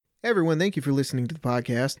Hey everyone, thank you for listening to the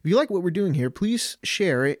podcast. If you like what we're doing here, please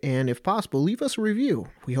share it, and if possible, leave us a review.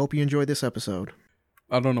 We hope you enjoyed this episode.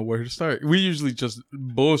 I don't know where to start. We usually just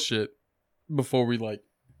bullshit before we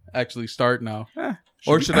actually start now.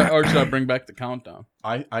 Or should I bring back the countdown?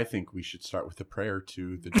 I think we should start with a prayer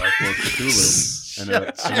to the Dark Lord Cthulhu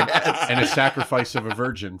and a sacrifice of a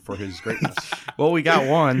virgin for his greatness. Well, we got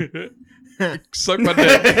one. Suck my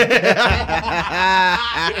dick.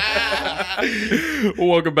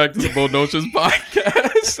 Welcome back to the Bold Notions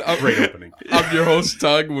podcast. Great opening. I'm your host,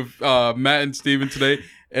 Tug, with Matt and Steven today.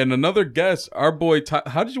 And another guest, our boy,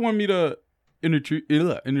 how did you want me to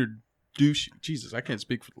introduce you? Jesus, I can't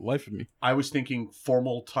speak for the life of me. I was thinking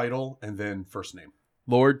formal title and then first name.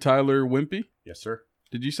 Lord Tyler Wimpy? Yes, sir.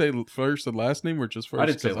 Did you say first and last name or just first? I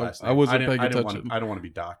didn't say last name. I wasn't paying attention. I don't want to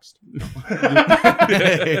be doxxed.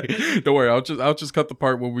 Don't worry, I'll just cut the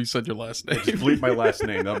part when we said your last name. Just bleep my last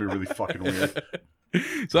name. That'll be really fucking weird.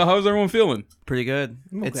 So how's everyone feeling? Pretty good.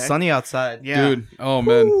 Okay. It's sunny outside. Yeah. Dude, oh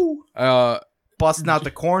man. Busting out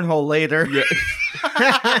the cornhole later. Yeah.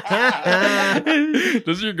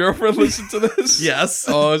 Does your girlfriend listen to this? Yes.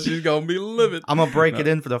 Oh, she's gonna be livid. I'm gonna break it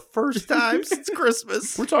in for the first time since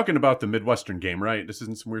Christmas. We're talking about the Midwestern game, right? This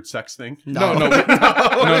isn't some weird sex thing? No.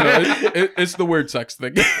 It's the weird sex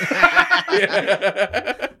thing.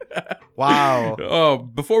 Wow.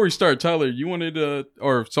 Before we start, Tyler, you wanted to,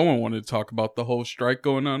 or someone wanted to talk about the whole strike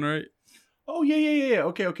going on, right? Oh, yeah.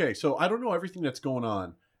 Okay. So I don't know everything that's going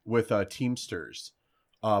on with Teamsters.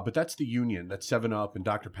 But that's the union that 7-Up and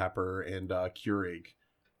Dr. Pepper and Keurig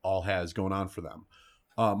all has going on for them.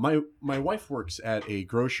 My wife works at a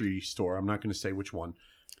grocery store. I'm not going to say which one.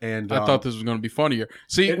 And I thought this was going to be funnier.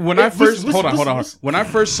 See, when I first hold on. When I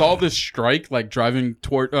first saw this strike,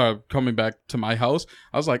 coming back to my house,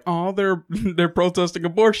 I was like, "Oh, they're protesting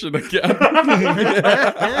abortion again."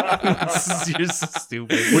 You're so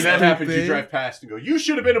stupid. When that happens, you drive past and go, "You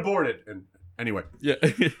should have been aborted." And anyway, yeah.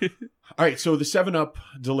 All right, so the 7-Up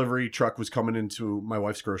delivery truck was coming into my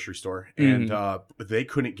wife's grocery store, and they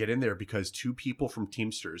couldn't get in there because two people from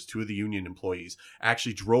Teamsters, two of the union employees,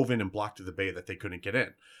 actually drove in and blocked the bay that they couldn't get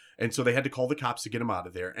in. And so they had to call the cops to get him out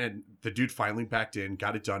of there, and the dude finally backed in,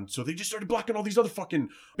 got it done. So they just started blocking all these other fucking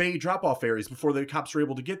bay drop-off areas before the cops were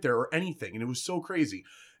able to get there or anything, and it was so crazy.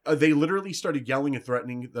 They literally started yelling and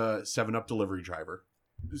threatening the 7-Up delivery driver.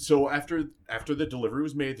 So after the delivery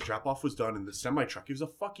was made, the drop off was done, and the semi truck, it was a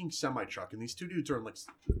fucking semi truck, and these two dudes are in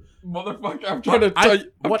Motherfucker, I'm trying to tell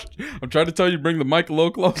you. What? I'm trying to tell you to bring the mic a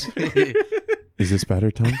little closer. Is this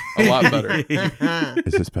better, Tom? A lot better.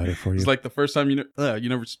 Is this better for you? It's like the first time you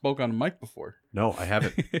never spoke on a mic before. No, I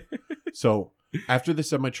haven't. So after the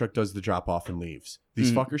semi truck does the drop off and leaves,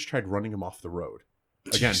 these fuckers tried running him off the road.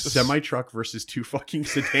 Again, semi-truck versus two fucking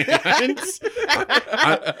sedans.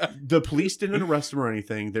 The police didn't arrest him or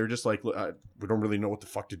anything. They're just like, we don't really know what the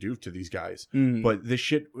fuck to do to these guys. But this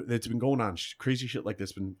shit that's been going on, crazy shit like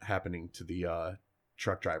this been happening to the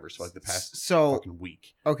truck drivers for like the past fucking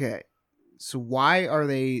week. Okay. So why are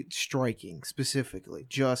they striking specifically?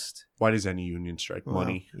 Why does any union strike?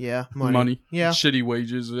 Money. Yeah, money. Yeah. Shitty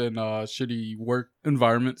wages and shitty work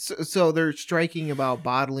environment. So they're striking about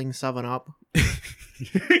bottling 7-Up?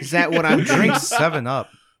 Is that what I'm Drink 7-Up.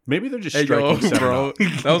 Maybe they're just striking 7-Up. Bro.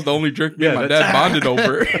 That was the only drink me and my dad bonded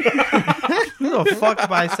over. Who the fuck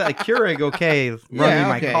buys that? Keurig, okay, run me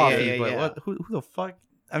my coffee, but yeah. what? Who the fuck?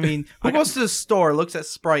 I mean, who goes to the store, looks at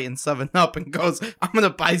Sprite and 7-Up, and goes, "I'm gonna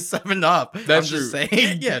buy 7-Up." That's true. Just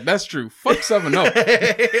saying. Yeah, that's true. Fuck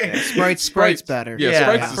 7-Up. Sprite's better. Yeah,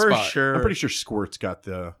 Sprite's the for spot. sure. I'm pretty sure Squirt's got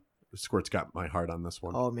my heart on this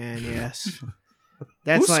one. Oh man, yes.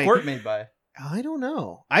 That's Who's like Squirt made by? I don't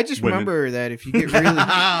know. I just Women. remember that if you get really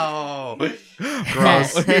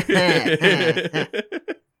Gross.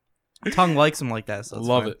 Tongue likes him like that. So it's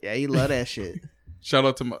Love fine. it. Yeah, you love that shit. Shout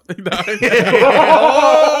out to my.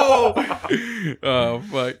 Oh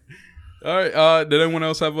fuck! All right. Did anyone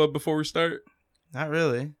else have a before we start? Not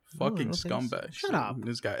really. Fucking I don't think so. scumbag! Shut up.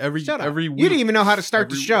 This guy Shut up. every week. You didn't even know how to start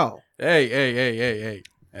the Every show. Hey!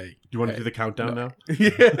 Do you want to do the countdown now?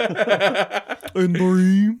 Yeah.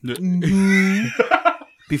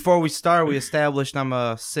 Before we start, we established I'm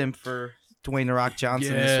a simp for Dwayne "The Rock"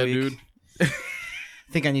 Johnson this week. Dude. I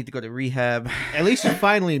think I need to go to rehab. At least you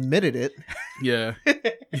finally admitted it. Yeah.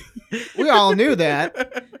 We all knew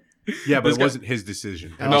that. Yeah, but This it guy- wasn't his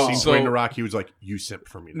decision. Have No, you seen so- Dwayne The Rock? He was like, "You simp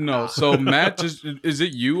for me now." No. So Matt is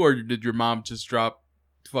it you or did your mom just drop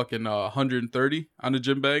fucking 130 on a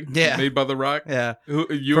gym bag? Yeah. Made by The Rock? Yeah.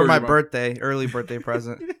 You For or my your mom? birthday, early birthday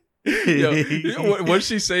present. What did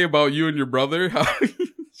she say about you and your brother? How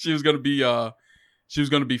she was gonna be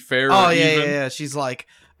fair. Oh or yeah, even? yeah. She's like,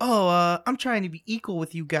 I'm trying to be equal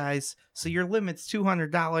with you guys, so your limit's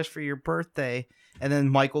 $200 for your birthday. And then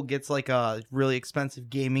Michael gets like a really expensive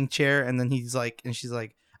gaming chair, and then she's like,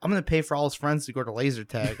 I'm gonna pay for all his friends to go to laser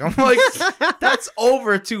tag. I'm like, that's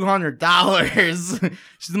over $200.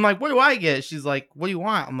 She's like, what do I get? She's like, what do you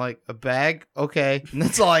want? I'm like, a bag, okay, and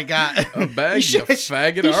that's all I got. A bag, you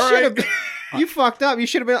faggot. All right. You fucked up. You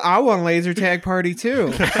should have been. I want a laser tag party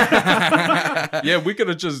too. Yeah, we could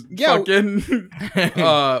have just fucking.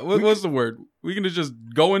 What's the word? We can just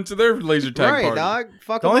go into their laser tag right, party. Dog.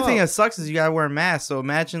 Fuck the only up. thing that sucks is you gotta wear a mask. So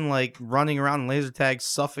imagine like running around in laser tag,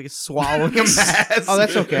 swallowing a mask. Oh,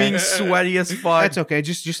 that's okay. Being sweaty as fuck. That's okay.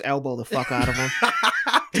 Just elbow the fuck out of him.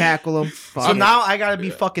 Tackle him. So now I gotta be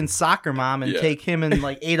fucking soccer mom and take him and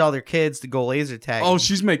like 8 other kids to go laser tag. Oh,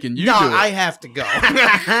 she's making you. No, do it. I have to go.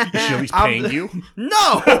 Is she at least paying you?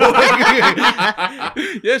 No.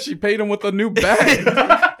 Yeah, she paid him with a new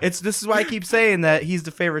bag. This is why I keep saying that he's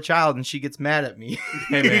the favorite child, and she gets mad at me.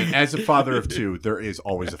 Hey man, as a father of 2, there is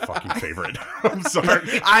always a fucking favorite. I'm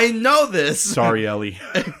sorry. I know this. Sorry, Ellie.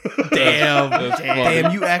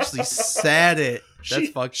 Damn, you actually said it. That's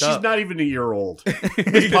fucked up. She's not even a year old.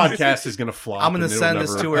 This podcast is gonna flop. I'm gonna send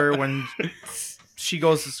this to her when she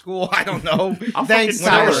goes to school. I don't know. Thanks, tell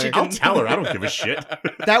Tyler. her. I'll tell her. I don't give a shit.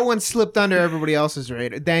 That one slipped under everybody else's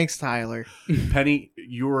radar. Thanks, Tyler. Penny,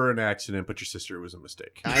 you were an accident, but your sister was a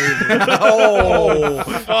mistake. Oh,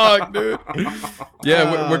 fuck, dude.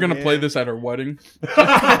 Yeah, we're gonna play this at her wedding.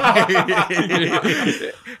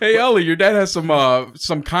 Hey, Ellie, your dad has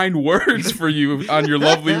some kind words for you on your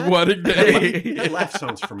lovely wedding day. That laugh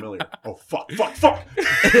sounds familiar. Oh, fuck.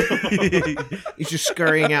 He's just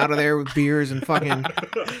scurrying out of there with beers and fucking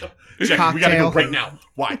Jack, we gotta go right now.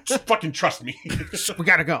 Why? Just fucking trust me. We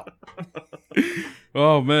gotta go.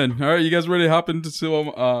 Oh man! All right, you guys ready to hop into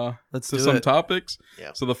some topics?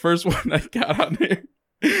 Yeah. So the first one I got on here,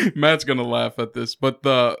 Matt's gonna laugh at this, but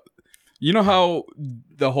you know how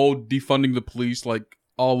the whole defunding the police like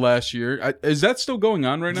all last year, is that still going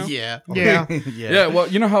on right now? Yeah. Yeah. Well,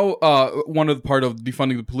 you know how one of the part of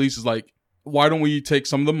defunding the police is like, why don't we take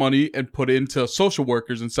some of the money and put it into social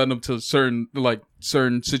workers and send them to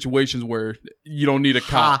certain situations where you don't need a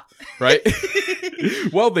cop, right?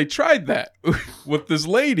 Well, they tried that with this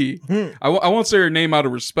lady. I won't say her name out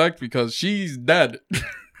of respect because she's dead.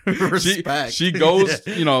 Respect. She goes,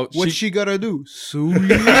 you know. What's she gotta do? Sue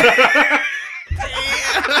you?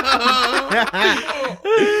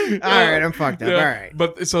 All right, I'm fucked up. Yeah, all right.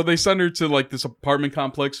 But so they send her to like this apartment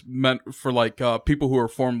complex meant for like people who are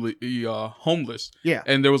formerly homeless. Yeah.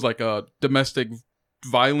 And there was like a domestic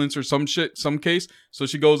violence or some case. So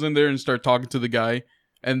she goes in there and starts talking to the guy.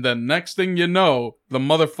 And then next thing you know, the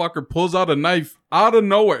motherfucker pulls out a knife out of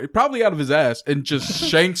nowhere, probably out of his ass, and just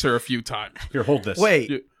shanks her a few times. Here, hold this.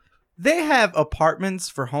 Wait. They have apartments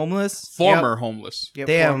for homeless? Former homeless. Yep,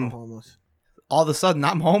 Damn. homeless. All of a sudden,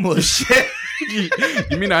 I'm homeless. Shit.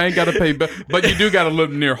 You mean I ain't got to pay, but you do got to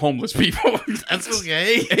live near homeless people. That's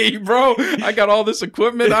okay. Hey, bro, I got all this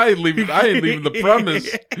equipment. I ain't leaving the premise.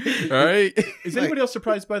 All right. Is anybody else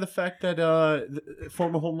surprised by the fact that the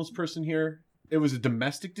former homeless person here, it was a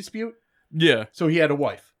domestic dispute? Yeah. So he had a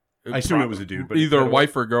wife. I assume it was a dude, but either a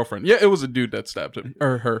wife or a girlfriend. Yeah, it was a dude that stabbed him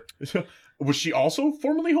or her. Was she also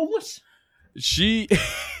formerly homeless? She.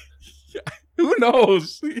 Who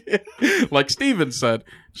knows? Like Steven said,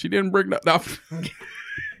 she didn't bring that up.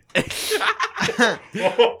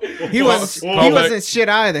 He wasn't shit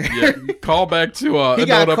either. Yeah, call back to He an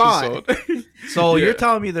got old caught. episode. So you're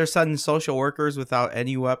telling me they're sending social workers without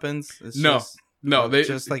any weapons? It's No, they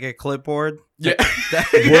just like a clipboard. Yeah,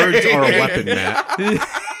 Words are a weapon, Matt.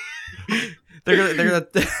 They're gonna.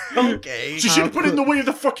 Okay. She should have put it in the way of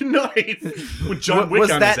the fucking knife. With John Wick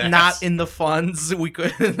Was on that his ass. not in the funds? We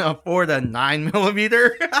couldn't afford a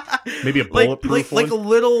 9mm. Maybe a bulletproof like a one?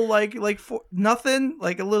 little nothing,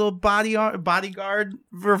 like a little bodyguard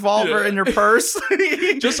revolver in your purse.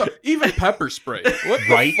 just even pepper spray. What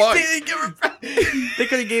Right? the fuck? They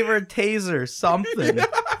could have gave her a taser, something.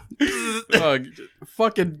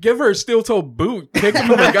 Fucking give her a steel-toe boot. Kick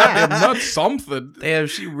him in the goddamn nuts, something. Damn,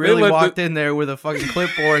 she really walked in there with a fucking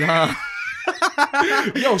clipboard, huh?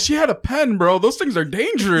 Yo, she had a pen, bro. Those things are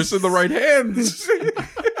dangerous in the right hands.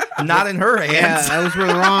 Not in her Yeah, hands. those were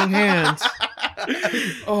the wrong hands.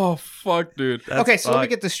 Oh, fuck, dude. Okay, so let me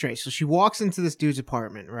get this straight. So she walks into this dude's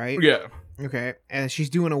apartment, right? Yeah. Okay, and she's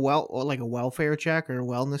doing a welfare check or a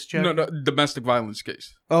wellness check. No, domestic violence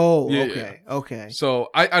case. Oh, Yeah, okay, okay. So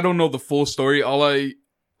I don't know the full story. All I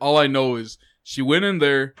know is she went in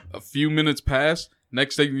there. A few minutes passed.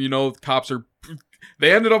 Next thing you know, the cops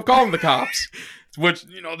they ended up calling the cops, which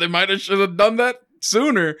they might have should have done that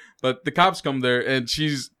sooner, but the cops come there and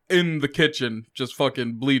she's in the kitchen just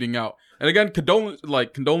fucking bleeding out. And again,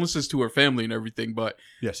 condolences to her family and everything, but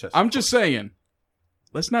yes. I'm just saying,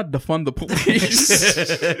 let's not defund the police.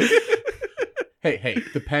 Hey,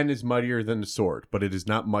 the pen is mightier than the sword, but it is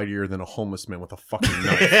not mightier than a homeless man with a fucking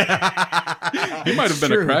knife. He might have been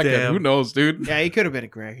True, a crackhead. damn. Who knows, dude? Yeah, he could have been a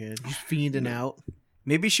crackhead. Just fiending out.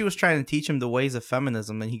 Maybe she was trying to teach him the ways of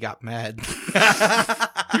feminism and he got mad.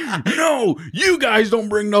 No, you guys don't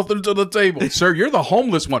bring nothing to the table. Sir, you're the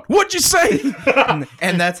homeless one. What'd you say?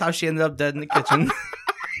 And that's how she ended up dead in the kitchen.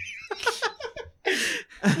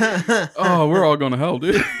 Oh, we're all going to hell,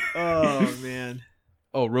 dude. Oh, man.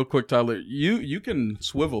 Oh, real quick, Tyler. You can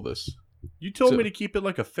swivel this. You told So- me to keep it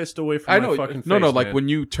like a fist away from I my know. fucking face. No, like man. when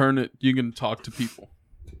you turn it, you can talk to people.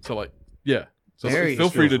 So, like, yeah. So There you feel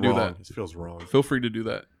This free to feels do wrong. that. This feels wrong. Feel free to do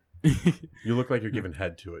that. You look like you're giving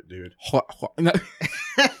head to it, dude.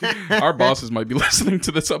 Our bosses might be listening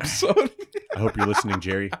to this episode. I hope you're listening,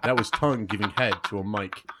 Jerry. That was tongue giving head to a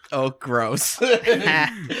mic. Oh, gross.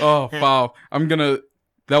 Oh, wow.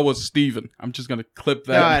 That was Steven. I'm just going to clip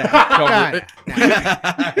that. No, cover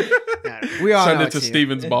it. We all Send know it to it's you.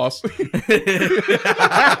 Steven's boss.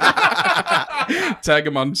 Tag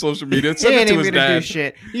him on social media. He Send it ain't to even his gonna do dad.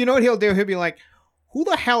 shit. You know what he'll do? He'll be like, who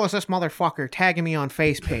the hell is this motherfucker tagging me on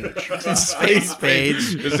face page? Space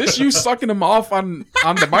page. Is this you sucking him off on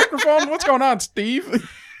the microphone? What's going on, Steve?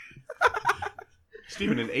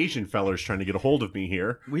 Steven, an Asian feller's trying to get a hold of me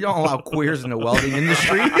here. We don't allow queers in the welding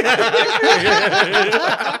industry.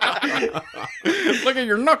 Look at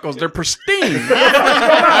your knuckles. They're pristine.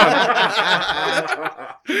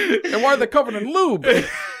 And why are they covered in lube?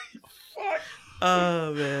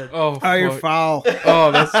 Oh, man. Oh, Oh, you're fuck. foul.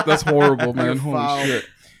 Oh, that's horrible, man. You're Holy foul. shit.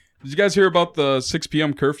 Did you guys hear about the 6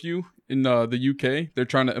 p.m. curfew in the UK? They're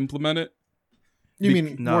trying to implement it. You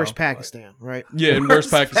mean No. worse Pakistan, right? Yeah, in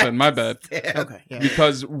West Pakistan. My bad. Okay, yeah.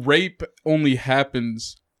 Because rape only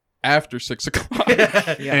happens after 6 o'clock.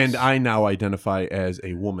 Yes. And I now identify as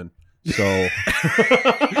a woman. So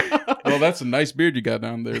Well, that's a nice beard you got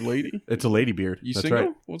down there, lady. it's a lady beard. You That's single?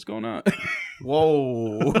 right. What's going on?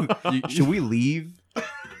 Whoa. You- Should we leave?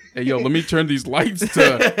 Hey, yo, let me turn these lights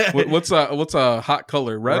to what's a hot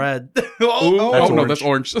color? Red. Red. Ooh, That's no, orange. that's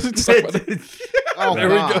orange. Let's talk about it. Oh, There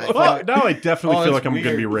we God. go. Well, now I definitely Oh, feel that's like I'm going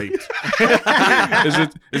to be weird. raped.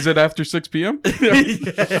 Is it after 6 p.m.?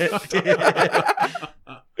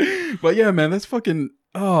 But yeah, man, that's fucking.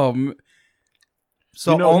 So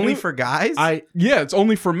You know, only you- for guys? Yeah, it's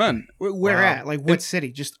only for men. Where Wow. at? Like, what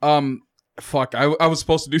city? Just Fuck. I was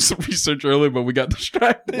supposed to do some research earlier, but we got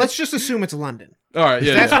distracted. let's just assume it's London. All right,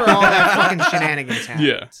 yeah, That's yeah. where all that fucking shenanigans happen.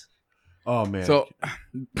 Yeah. Oh, man. So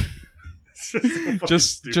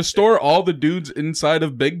just store all the dudes inside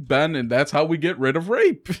of Big Ben, and that's how we get rid of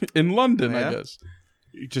rape in London, Yeah. I guess.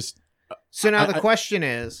 You just So now the I- question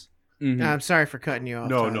is, Mhm. I'm sorry for cutting you off.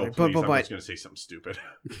 no, Tyler, please. but I'm just going to say something stupid.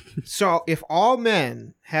 so if all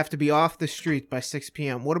men have to be off the street by 6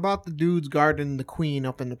 p.m., what about the dudes guarding the queen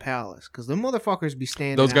up in the palace? Because them motherfuckers be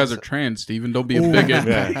standing. Those guys are outside. trans, Steven. Don't be a Ooh. bigot.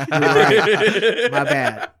 Yeah. You're right. My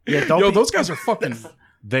bad. Yeah, don't Yo, be- those guys are fucking.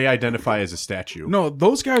 They identify as a statue. No,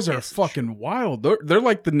 those guys are Yes. fucking wild. They're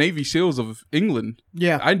like the Navy SEAls of England.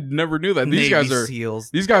 Yeah. I never knew that. Navy These guys are SEAls.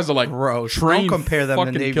 these guys are like Gross. trained Don't compare them to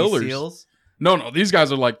fucking Navy killers. SEAls. No, these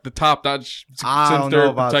guys are like the top notch. I Since don't they're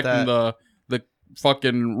know about protecting the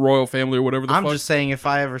fucking royal family or whatever the I'm fuck. just saying, if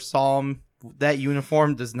I ever saw him, that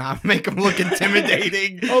uniform does not make him look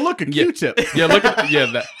intimidating. Oh, look, a Yeah. Q-tip. Yeah, look at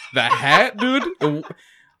the hat, dude.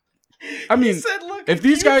 I mean, said, "Look if at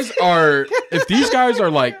these you." guys are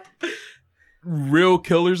like real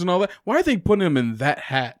killers and all that, why are they putting him in that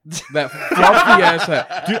hat? That fluffy ass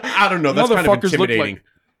hat. Dude, I don't know. That's kind of Motherfuckers look intimidating. like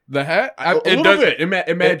the hat. A It little does. bit.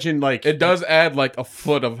 Imagine, like... It does add like a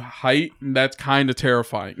foot of height, and that's kind of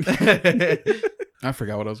terrifying. I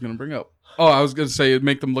forgot what I was gonna bring up. Oh, I was gonna say it'd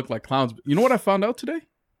make them look like clowns. But you know what I found out today?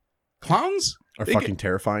 Clowns Are they fucking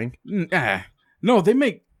terrifying. no, they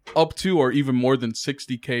make up to or even more than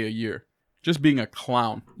 $60K a year just being a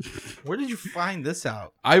clown. Where did you find this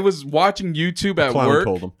out? I was watching YouTube at Clown work.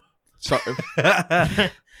 told them.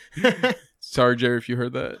 Sorry, Jerry, if you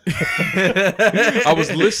heard that. I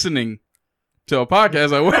was listening to a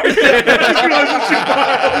podcast at work.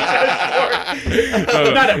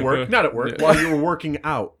 Not at work. Not at work. Yeah. While you were working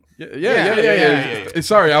out. Yeah.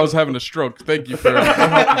 Sorry, I was having a stroke. Thank you for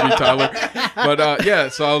helping me, Tyler. But yeah,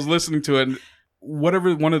 so I was listening to it. And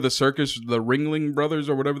whatever, one of the circus, the Ringling Brothers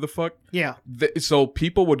or whatever the fuck. Yeah. So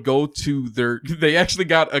people would go to they actually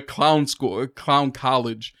got a clown school, a clown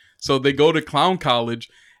college. So they go to clown college,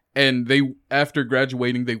 and they, after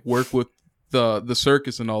graduating, they work with the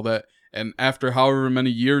circus and all that. And after however many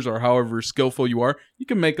years or however skillful you are, you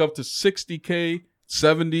can make up to 60K,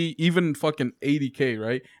 70, even fucking 80K,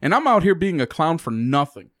 right? And I'm out here being a clown for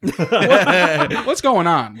nothing. What's going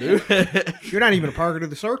on, dude? You're not even a part of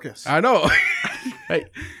the circus. I know. Hey,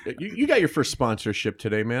 you got your first sponsorship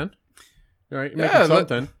today, man. All right, you're making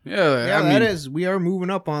something. Yeah, that is. We are moving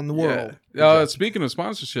up on the world. Yeah. Speaking of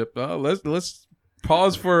sponsorship, let's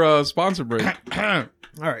pause for a sponsor break. All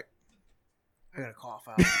right. I gotta cough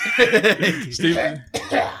out. Steven,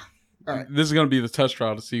 All right. This is gonna be the test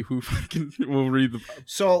trial to see who will read the.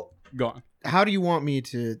 So, Go on. how do you want me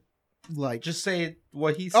to, like? Just say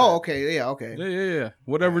what he said. Oh, okay. Yeah, okay. Yeah.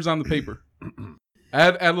 Whatever's on the paper.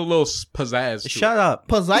 Add a little pizzazz. Shut up.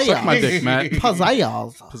 Pizzazz. Suck my dick, Matt.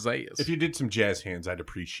 Pizzazz. Pizzazz. If you did some jazz hands, I'd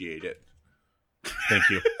appreciate it. Thank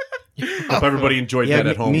you. Hope everybody enjoyed that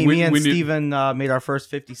at home. Me and we need- Steven made our first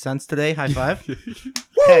 50 cents today. High five.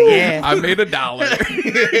 Yeah. I made $1.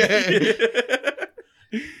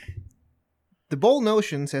 The Bold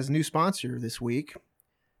Notions has a new sponsor this week.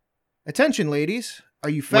 Attention, ladies. Are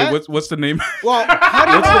you fat? Wait, what's the name? Well, how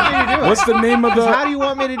do you want me to do it? What's the name of the? How do you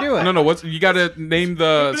want me to do it? No. What's you got to name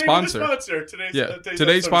the sponsor?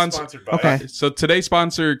 Today's sponsor. sponsored by. Okay. So today's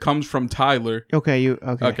sponsor comes from Tyler. Okay,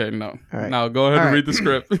 okay. Okay, no. All right. Now go ahead All and right. read the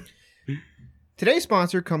script. Today's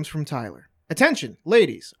sponsor comes from Tyler. Attention,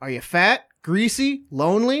 ladies. Are you fat, greasy,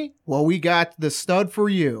 lonely? Well, we got the stud for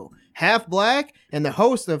you. Half black and the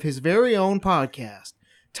host of his very own podcast.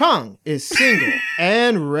 Tongue is single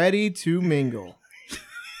and ready to mingle.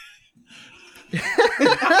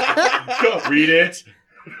 Read it.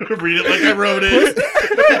 Read it like I wrote it.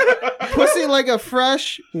 Pussy like a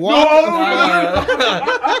fresh walk.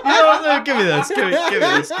 No, give me this. Give me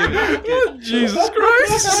this. Jesus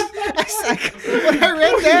Christ. When I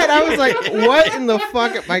read that, I was like, what in the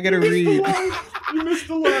fuck am I going to read? You missed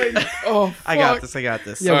the line. Oh, fuck. I got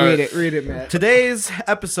this. Yeah, All read right. it, Matt. Today's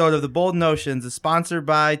episode of The Bold Notions is sponsored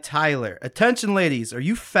by Tyler. Attention, ladies. Are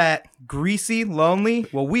you fat, greasy, lonely?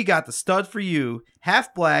 Well, we got the stud for you.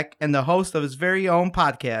 Half black and the host of his very own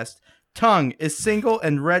podcast. Tongue is single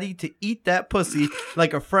and ready to eat that pussy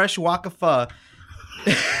like a fresh wok of pho.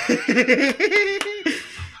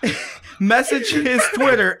 Message his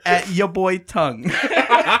Twitter at your boy Tongue.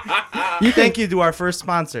 Thank you to our first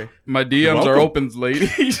sponsor. My DMs are open,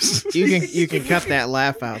 ladies. You can cut that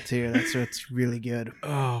laugh out too. That's what's really good.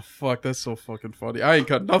 Oh, fuck. That's so fucking funny. I ain't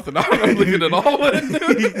cut nothing out. I'm leaving it all in,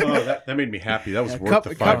 dude. Oh, that made me happy. That was worth cut-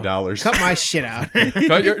 the $5. Cut my shit out.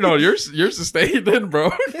 Yours is staying in,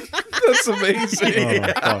 bro. That's amazing.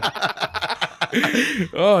 fuck.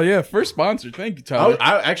 Oh, yeah. First sponsor. Thank you, Tyler.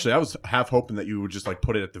 I was half hoping that you would just like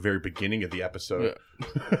put it at the very beginning of the episode.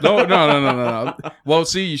 No. Well,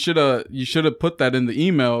 see, you should have put that in the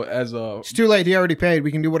email as a. It's too late. He already paid.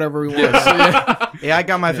 We can do whatever we want. Yeah, I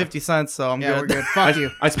got my 50 cents, so I'm Yeah, we're good. good. Fuck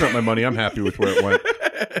you. I spent my money. I'm happy with where it went.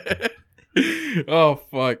 Oh,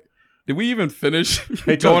 fuck. Did we even finish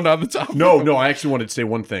Hey, going on the topic? No, I actually wanted to say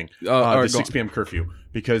one thing. All right, The go 6 on. p.m. curfew.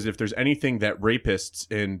 Because if there's anything that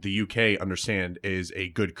rapists in the UK understand is a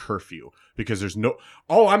good curfew. Because there's no...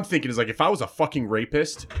 All I'm thinking is like, if I was a fucking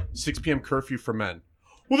rapist, 6 p.m. curfew for men.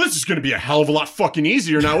 Well, this is going to be a hell of a lot fucking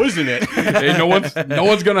easier now, isn't it? Hey, no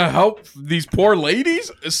one's gonna help these poor ladies.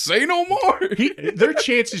 Say no more. Their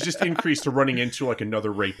chances just increase to running into like another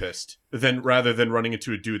rapist rather than running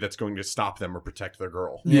into a dude that's going to stop them or protect their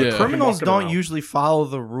girl. Yeah. Criminals Walking don't around. usually follow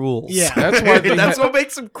the rules. Yeah. That's why That's what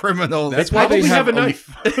makes them criminals. That's why Probably they have a a-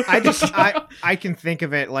 knife. I can think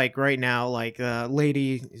of it like right now, like a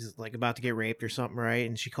lady is like about to get raped or something, right?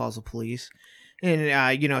 And she calls the police.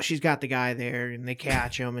 And, she's got the guy there and they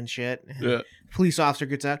catch him and shit. And Yeah. police officer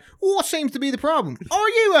gets out. What seems to be the problem? Are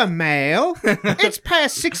you a male? It's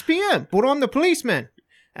past 6 p.m., but I'm the policeman.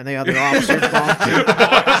 And the other officer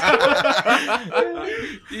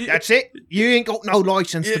That's it. You ain't got no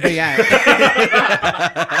license to be out.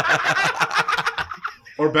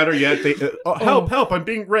 Or better yet, they help! I'm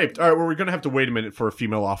being raped. All right, well, we're gonna have to wait a minute for a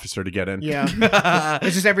female officer to get in. Yeah.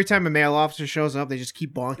 It's just every time a male officer shows up, they just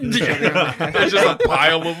keep bonking each other. There's just a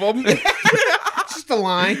pile of them. Just a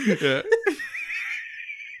line. Yeah.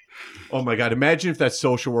 Oh my god! Imagine if that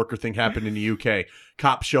social worker thing happened in the UK.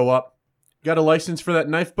 Cops show up. Got a license for that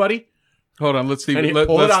knife, buddy? Hold on, let's And Steven. he Let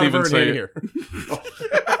pull it out of Steven her say and it. here.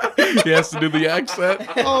 He has to do the accent.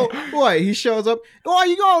 Oh, what? He shows up. Oh,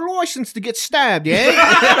 you got a license to get stabbed, yeah?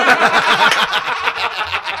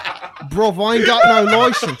 Bro, I ain't got no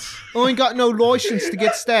license. I ain't got no license to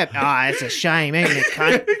get stabbed. Ah, it's a shame, ain't it,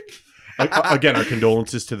 cunt? Again, our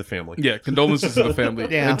condolences to the family. Yeah, condolences to the family.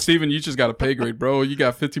 Yeah. And Steven, you just got a pay grade, bro. You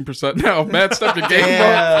got 15% now. Matt, step your game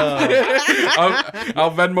up.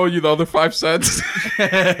 I'll Venmo you the other 5 cents.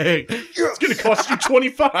 It's going to cost you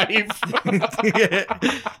 25.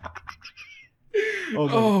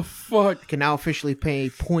 Oh, fuck. I can now officially pay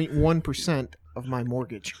 0.1% of my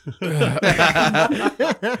mortgage.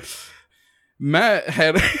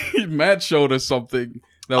 Matt showed us something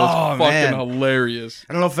that was fucking hilarious.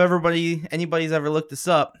 I don't know if anybody's ever looked this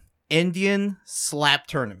up. Indian slap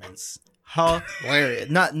tournaments. Hilarious.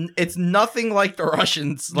 It's nothing like the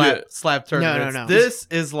Russian slap tournaments. No. This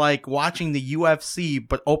is like watching the UFC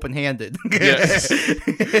but open-handed. Yes.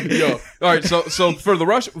 Yo. All right. So for the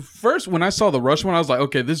Rush, first when I saw the Rush one, I was like,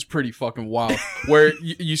 okay, this is pretty fucking wild. Where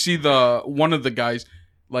you see one of the guys,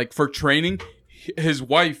 like for training, his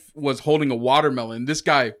wife was holding a watermelon. This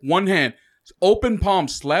guy, one hand, open palm,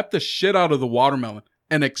 slapped the shit out of the watermelon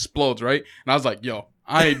and explodes. Right. And I was like, yo,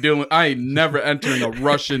 I ain't never entering a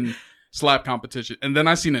Russian slap competition. And then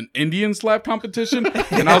I seen an Indian slap competition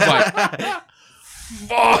and I was like,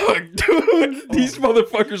 fuck, dude, these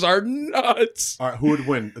motherfuckers are nuts. All right, who would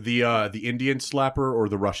win, the Indian slapper or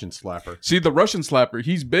the Russian slapper? See, the Russian slapper,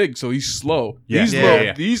 he's big, so he's slow. Yeah. He's Yeah, slow.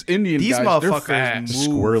 yeah. These Indian These guys, they're motherfuckers fast.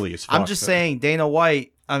 move. Squirrely as fuck. I'm just saying, Dana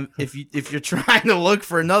White. If you're trying to look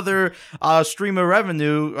for another stream of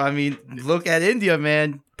revenue, I mean, look at India,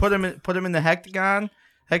 man. Put him in the hexagon,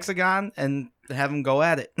 and have him go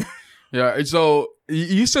at it. Yeah, so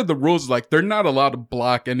you said the rules, like, they're not allowed to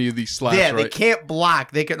block any of these slaps, Yeah, right? they can't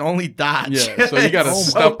block. They can only dodge. Yeah, so you gotta Oh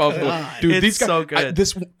step my up. God. Dude, It's these guys, so good.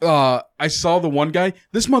 I saw the one guy,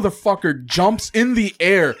 this motherfucker jumps in the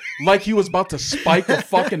air like he was about to spike a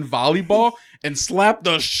fucking volleyball and slap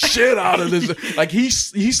the shit out of this. Like, he It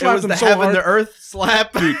slapped was him the so heaven hard. to earth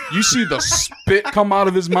slap. Dude, you see the spit come out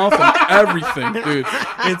of his mouth and everything, dude.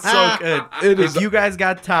 It's so good. It is. If you guys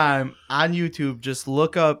got time on YouTube, just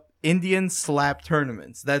look up Indian slap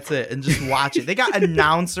tournaments. That's it, and just watch it. They got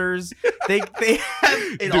announcers. They have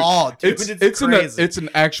it all, dude. It's crazy. It's an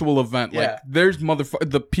actual event. Yeah. Like, there's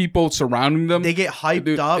the people surrounding them. They get hyped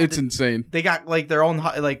Dude, up. it's insane. They got like their own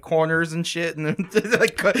like corners and shit, and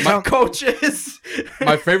like coaches.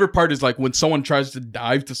 My favorite part is like when someone tries to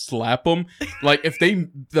dive to slap them. Like if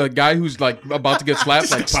the guy who's like about to get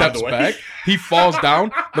slapped like Step out of steps the way. back, he falls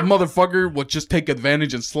down. The motherfucker will just take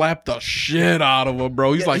advantage and slap the shit out of him,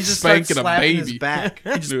 bro. He's like he just starts spanking a slapping his baby. back. He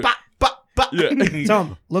just Dude. bop, bop, bop. Yeah.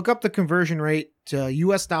 Tom, look up the conversion rate to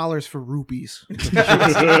US dollars for rupees.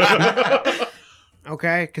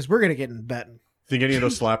 Okay? Because we're going to get in betting. Think any of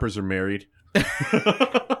those slappers are married?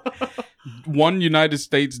 One United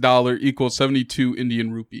States dollar equals 72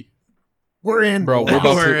 Indian rupee. We're in. Bro, we're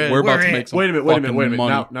about to in. make some Wait a minute. fucking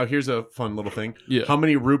money. Now here's a fun little thing. Yeah. How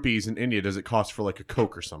many rupees in India does it cost for like a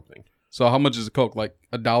Coke or something? So how much is a Coke? Like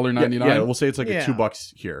 $1.99? Yeah, we'll say it's like Yeah. a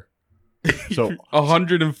 $2 here. So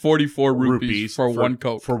 144 rupees for one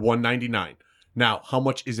Coke. for $1.99. Now, how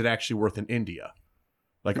much is it actually worth in India?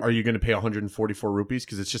 Like, are you going to pay 144 rupees?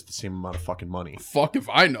 Because it's just the same amount of fucking money. Fuck if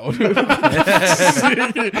I know, dude.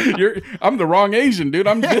 I'm the wrong Asian, dude.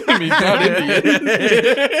 I'm Vietnamese, not Indian.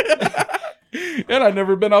 And I've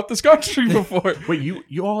never been out this country before. Wait, you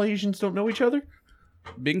all Asians don't know each other?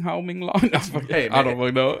 Bing Hao Ming Long. No, Hey, I don't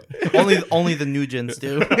really know. Only the Nugents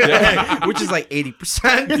do, which is like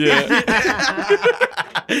 80%. Yeah.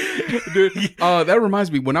 Dude, that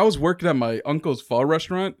reminds me, when I was working at my uncle's pho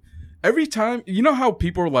restaurant, every time, you know how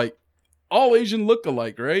people are like, all Asian look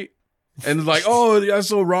alike, right? And it's like, oh, that's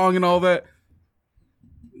so wrong and all that.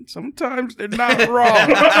 Sometimes they're not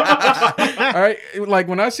wrong. All right. Like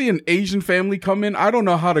when I see an Asian family come in, I don't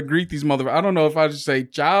know how to greet these motherfuckers. I don't know if I just say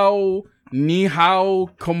ciao, ni hao,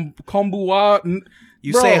 kombuwa.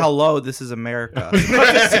 You Bro. say hello. This is America.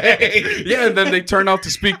 Yeah, and then they turn out to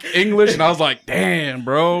speak English, and I was like, damn,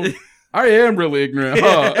 bro. I am really ignorant,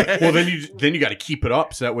 huh? Well, then you got to keep it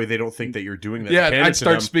up so that way they don't think that you're doing that. Yeah, to I'd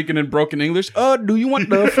start them. speaking in broken English. Do you want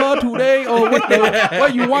the pho today? Or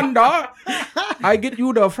what you want, dog? I get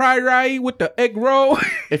you the fried rice with the egg roll.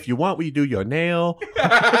 If you want, we do your nail. No,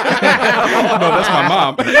 that's my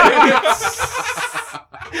mom.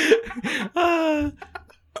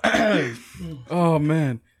 Oh,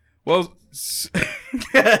 man. Well, This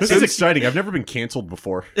is exciting. I've never been canceled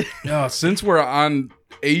before. since we're on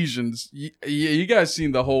Asians, you guys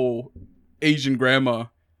seen the whole Asian grandma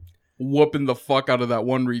whooping the fuck out of that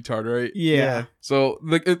one retard, right? Yeah. So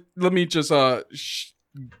let me just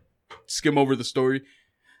skim over the story.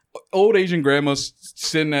 Old Asian grandma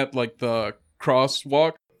sitting at like the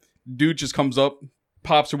crosswalk. Dude just comes up,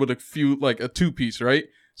 pops her with a 2-piece, right?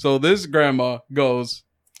 So this grandma goes,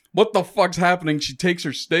 what the fuck's happening? She takes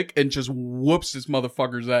her stick and just whoops this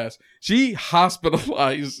motherfucker's ass. She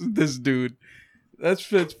hospitalized this dude. That's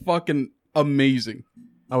fucking amazing.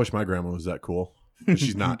 I wish my grandma was that cool. But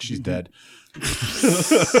she's not. She's dead.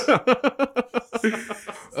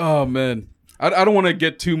 Oh, man. I don't want to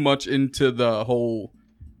get too much into the whole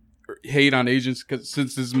hate on Asians because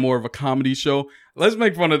since this is more of a comedy show, let's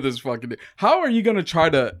make fun of this fucking. How are you gonna try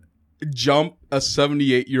to jump a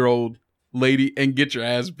 78-year-old lady and get your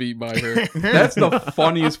ass beat by her? That's the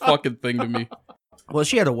funniest fucking thing to me. Well,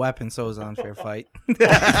 she had a weapon, so it was an unfair fight. Oh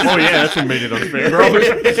yeah, that's what made it unfair, bro.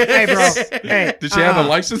 Hey, bro. Hey, Did she have a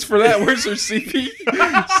license for that? Where's her CP?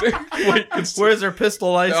 Wait, Where's her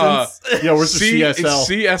pistol license? Yeah, where's the CSL?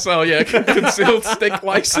 CSL, yeah, concealed stick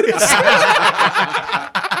license.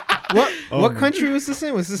 What country was this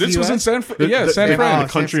in? Was this This was in US? San Fran. Yeah, The- San the- Fran.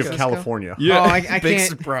 the country of San California. Yeah. Oh, I Big can't.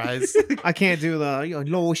 surprise. I can't do the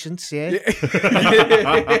lotions. Yeah. I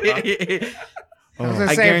was gonna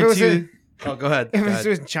I say if it was guarantee in, you. Oh, go ahead. if Go it ahead.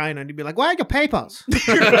 was in China, you'd be like, "Why are your papers?"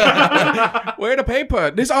 Where the paper?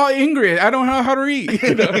 This all English. I don't know how to read.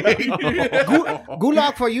 Good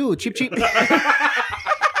luck for you, cheap cheap.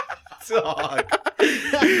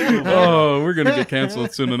 Oh, we're gonna get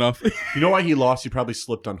canceled soon enough. You know why he lost? He probably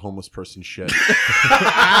slipped on homeless person shit. He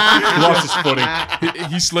lost his footing.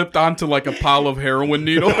 He slipped onto like a pile of heroin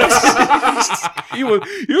needles. he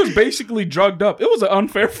was basically drugged up. It was an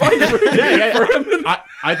unfair fight for him.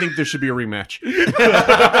 I think there should be a rematch.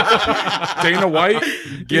 Dana White,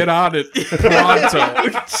 get on it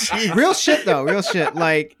pronto. Real shit though, real shit.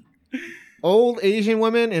 Like old Asian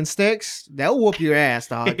women and sticks, they'll whoop your ass,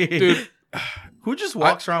 dog. Dude, Who just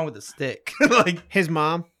walks around with a stick? Like, His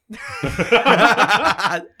mom.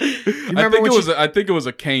 I think it was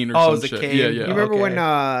a cane or Oh, it some was a shit. cane. Yeah, You yeah. remember Okay.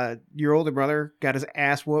 when your older brother got his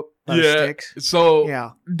ass whooped by Yeah. sticks? So,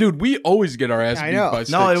 Yeah. dude, we always get our ass I beat know. by sticks.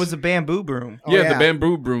 no, it was a bamboo broom. Oh, yeah, yeah. the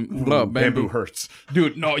bamboo broom. No, Bamboo hurts.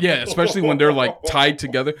 Dude, no, yeah, especially when they're like tied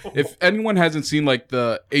together. If anyone hasn't seen like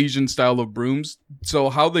the Asian style of brooms, so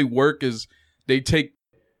how they work is they take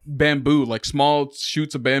bamboo, like small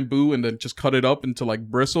shoots of bamboo, and then just cut it up into like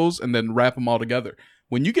bristles and then wrap them all together.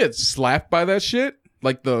 When you get slapped by that shit,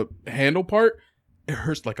 like the handle part, it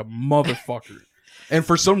hurts like a motherfucker. And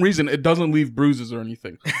for some reason, it doesn't leave bruises or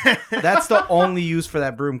anything. That's the only use for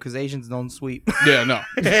that broom because Asians don't sweep. Yeah, no.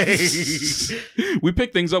 We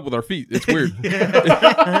pick things up with our feet. It's weird.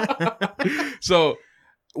 So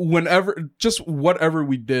whatever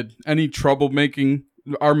we did, any troublemaking,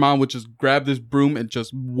 our mom would just grab this broom and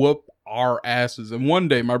just whoop our asses. And one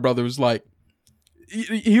day my brother was like,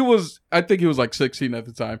 I think he was like 16 at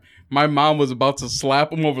the time. My mom was about to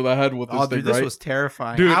slap him over the head with this Oh, thing, dude, this right? was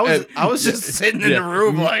terrifying. Dude, I was just sitting in the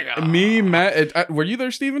room like, Me, Matt, were you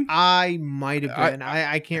there, Steven? I might have been.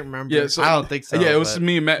 I can't remember. Yeah, so, I don't think so. yeah, it was but-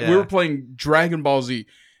 me and Matt. yeah. We were playing Dragon Ball Z.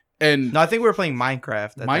 And No, I think we were playing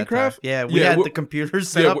Minecraft. At that Minecraft? time. Yeah, we Yeah, had we're- the computer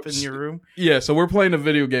set yeah, up we're- in your room. yeah, so we're playing a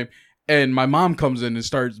video game, and my mom comes in and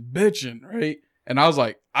starts bitching, right? And I was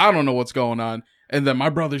like, I don't know what's going on. And then my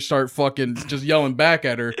brothers start fucking just yelling back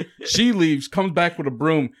at her. She leaves, comes back with a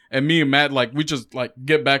broom, and me and Matt, like, we just like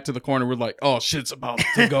get back to the corner. We're like, oh, shit's about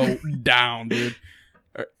to go down, dude.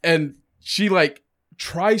 And she like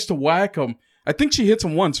tries to whack him. I think she hits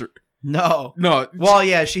him once. No. No. Well,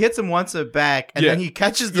 yeah, she hits him once at back, and Yeah. then he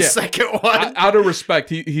catches the Yeah. second one. Out of respect,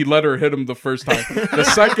 he let her hit him the first time. The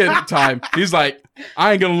second time, he's like,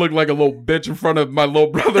 I ain't gonna look like a little bitch in front of my little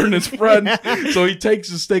brother and his friend. So he takes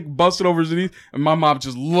his stick, busts it over his knees, and my mom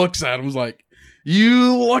just looks at him, was like,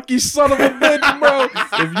 you lucky son of a bitch, bro.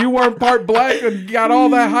 If you weren't part black and got all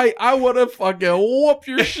that height, I would have fucking whooped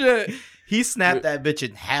your shit. He snapped that bitch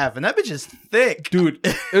in half, and that bitch is thick. Dude,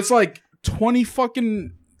 it's like 20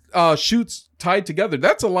 fucking shoots tied together.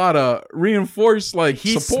 That's a lot of reinforced like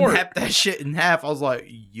He support. snapped that shit in half. I was like,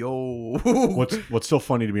 yo. What's so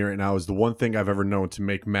funny to me right now is the one thing I've ever known to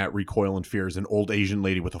make Matt recoil in fear is an old Asian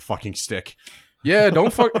lady with a fucking stick. Yeah,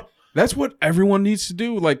 don't fuck. That's what everyone needs to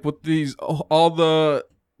do. Like with these, all the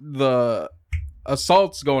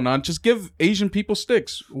assaults going on, just give Asian people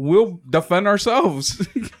sticks. We'll defend ourselves.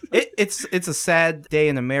 It's a sad day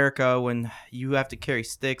in America when you have to carry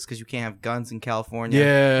sticks because you can't have guns in California.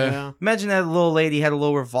 Yeah. Imagine that little lady had a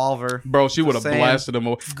little revolver. Bro, she would have Saying- blasted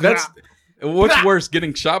him. That's what's worse,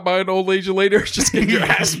 getting shot by an old Asian lady or just getting your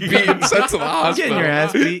ass beat and sent to the hospital? Getting your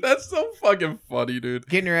ass beat. That's so fucking funny, dude.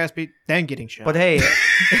 Getting your ass beat, then getting shot. But hey,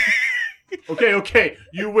 Okay,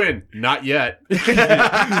 you win. Not yet.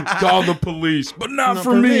 Call the police, but not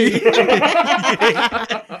for me.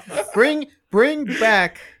 bring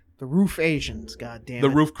back the roof Asians. God damn The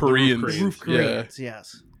it. roof Koreans. Koreans. Roof Koreans.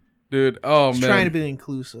 Yes. Dude, oh Just man. trying to be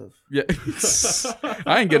inclusive. Yeah.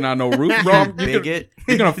 I ain't getting on no roof, bro. Bigot.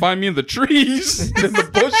 You're gonna find me in the trees, in the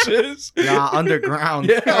bushes. Nah, underground.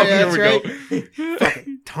 Yeah, Oh, yeah, here that's we go.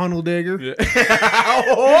 Fucking tunnel digger. Yeah.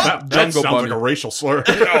 That Jungle sounds bunny. like a racial slur.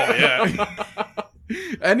 Oh yeah.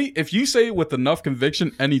 If you say it with enough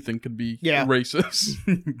conviction, anything could be Yeah. racist.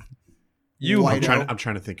 You, White I'm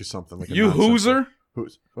trying to think of something like a you nonsense- hooser,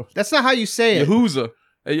 Who's? That's not how you say you it. hooser.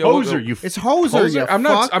 Hey, yo, Hoser, you It's hoser, you I'm fuck.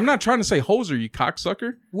 not. I'm not trying to say hoser, you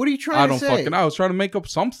cocksucker. What are you trying I to don't say? fucking. I was trying to make up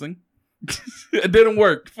something. It didn't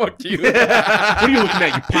work. Fuck you. What are you looking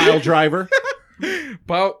at, you pile driver?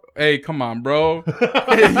 Hey, come on, bro.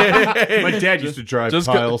 My dad used to drive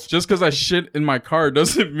piles. Just because I shit in my car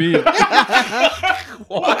doesn't mean.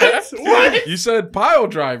 What? You said pile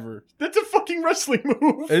driver. That's a fucking wrestling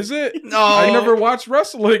move. Is it? No. I never watched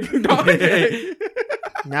wrestling. Okay.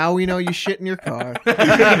 Now we know you shit in your car.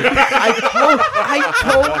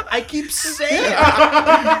 I keep saying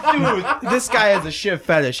it. Dude, this guy has a shit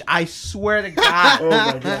fetish. I swear to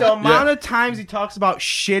God. The amount of times he talks about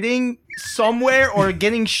shitting somewhere or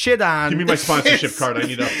getting shit on. Give me my sponsorship card. I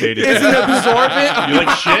need to update it. Is it absorbent? You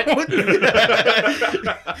like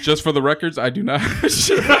shit? Just for the records, I do not.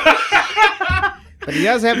 Shit. But he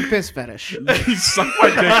does have a piss fetish. He sucked my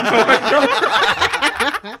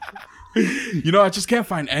dick. You know, I just can't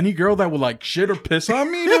find any girl that would like shit or piss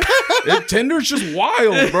on me. Tinder's just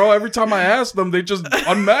wild, bro. Every time I ask them, they just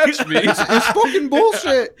unmatch me. It's fucking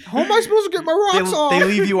bullshit. How am I supposed to get my rocks off? They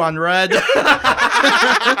leave you on red.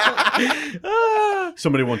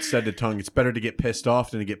 Somebody once said to Tongue, it's better to get pissed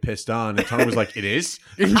off than to get pissed on. And Tongue was like, it is?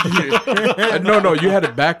 No, you had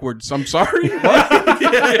it backwards. I'm sorry.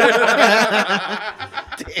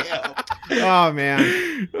 Damn. Oh,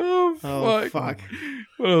 man. Oh, Oh, fuck. fuck.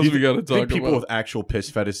 What else we gotta I think talk people about? with actual piss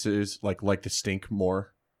fetishes like to stink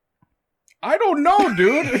more. I don't know,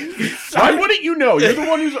 dude. Why wouldn't you know? You're the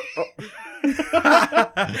one who's...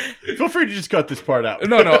 Feel free to just cut this part out.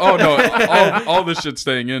 No. Oh, no. All this shit's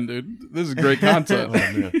staying in, dude. This is great content. Oh,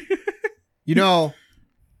 man. You know,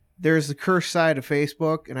 there's the cursed side of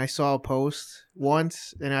Facebook, and I saw a post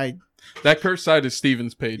once, and That cursed side is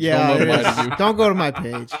Steven's page. yeah, Don't let him it lie is. to you. Don't go to my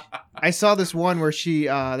page. I saw this one where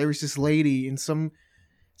there was this lady in some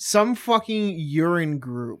fucking urine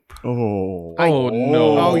group. Oh. Oh,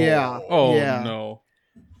 no. Oh, yeah. Oh, Yeah. no.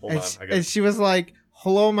 Hold on. I And she was like,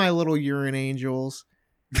 "Hello, my little urine angels.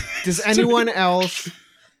 Does anyone else?"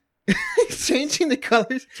 Changing the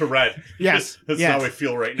colors. to red. Yes, That's yes. how I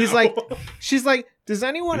feel right now. She's like, "Does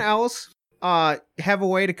anyone else have a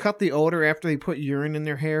way to cut the odor after they put urine in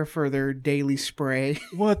their hair for their daily spray?"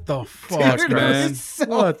 What the fuck, Dude, man? it's so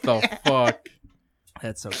What the fuck?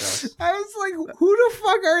 That's so gross. I was like, "Who the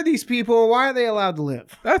fuck are these people? Why are they allowed to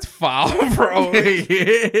live?" That's foul, bro.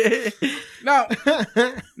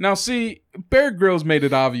 Now, see, Bear Grylls made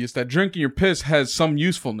it obvious that drinking your piss has some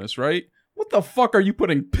usefulness, right? What the fuck are you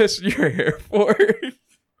putting piss in your hair for?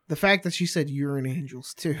 The fact that she said urine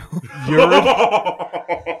angels too. Urine?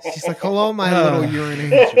 She's like, "Hello, my little urine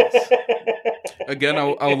angels." Again,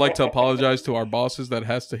 I would like to apologize to our bosses that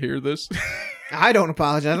has to hear this. I don't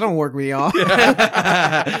apologize. I don't work with y'all.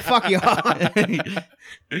 Fuck y'all.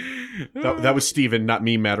 that was Steven, not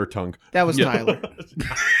me, Matt or Tongue. That was Tyler.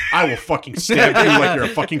 I will fucking stab you like you're a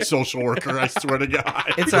fucking social worker, I swear to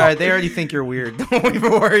God. It's alright. They already think you're weird. Don't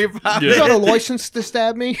even worry about You it. got a license to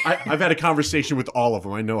stab me? I've had a conversation with all of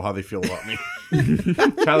them. I know how they feel about me.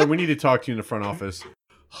 Tyler, we need to talk to you in the front office.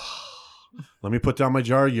 Let me put down my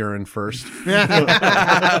jar of urine first.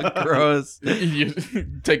 Gross. You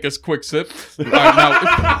take a quick sip. All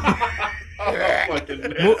right,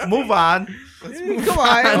 Move on. Come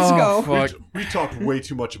on, let's go. Fuck. We talked way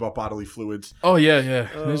too much about bodily fluids. Oh yeah.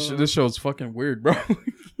 This show's fucking weird, bro.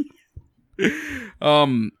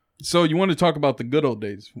 So you want to talk about the good old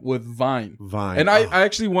days with Vine? Vine. And I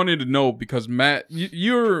actually wanted to know because Matt,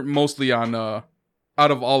 you're mostly on out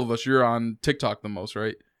of all of us, you're on TikTok the most,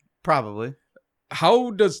 right? Probably.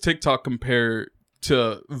 How does TikTok compare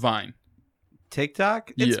to Vine?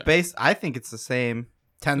 TikTok? It's Yeah. based. I think it's the same.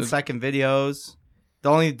 10-second videos. The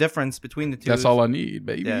only difference between the two. That's all I need,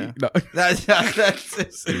 baby. Yeah. No. That's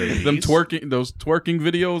Them those twerking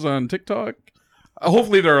videos on TikTok.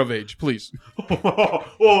 Hopefully they're of age, please.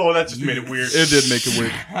 Oh, that just made it weird. It did make it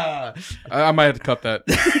weird. I might have to cut that.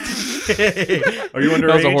 Are you underage?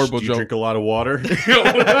 That was a horrible Do you joke. drink a lot of water?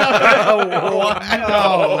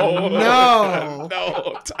 No.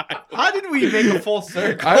 No, Tyler. How did we make a full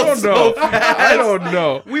circle? I don't know. so fast? I don't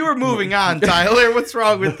know. We were moving on, Tyler. What's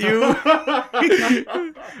wrong with you? All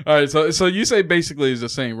right, so you say basically is the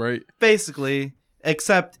same, right? Basically,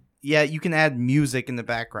 except you can add music in the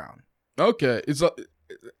background. Okay,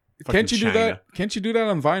 Can't you do China. that? Can't you do that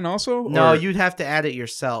on Vine also? No, Or- you'd have to add it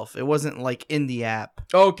yourself. It wasn't like in the app.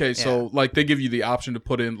 Okay, so like they give you the option to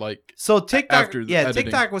put in like So TikTok, After the editing.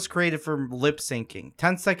 TikTok was created for lip syncing.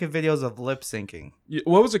 10-second videos of lip syncing.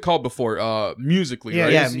 what was it called before? Musically, Yeah,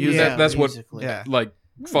 right? yeah, music. That's what Musically. Yeah. like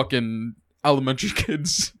fucking elementary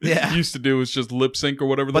kids Yeah. used to do is just lip sync or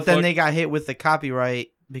whatever. But the then fuck. they got hit with the copyright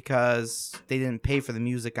because they didn't pay for the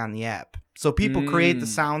music on the app. So people create the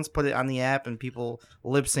sounds, put it on the app, and people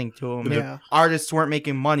lip sync to them. Yeah. Artists weren't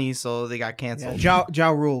making money, so they got Yeah, canceled. Ja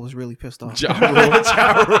Rule was really pissed off. Ja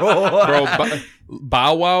Rule. Bro,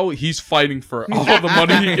 Bow Wow, he's fighting for all the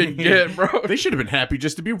money he can get, bro. They should have been happy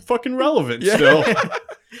just to be fucking relevant Yeah. still.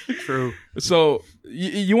 True. So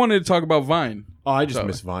you wanted to talk about Vine? Oh, I just So-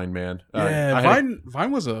 miss Vine, man. Yeah, I had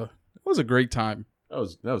Vine was a great time. that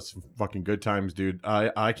was some fucking good times, dude.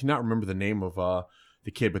 I cannot remember the name of the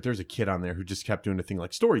kid, but there's a kid on there who just kept doing a thing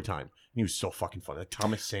like story time. And he was so fucking funny. Like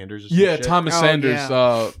Thomas Sanders or some Yeah, shit. Thomas Oh, Sanders.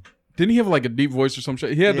 yeah. Didn't he have like a deep voice or some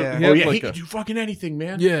shit? He had, Yeah. he had He like could do fucking anything,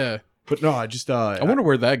 man. yeah. But no, I just I wonder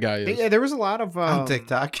where that guy is. Yeah, there was a lot of On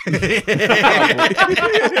TikTok. They got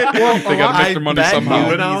I Mr. Money bet somehow. you he's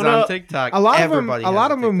Went on on up. TikTok. a lot of them. Everybody A has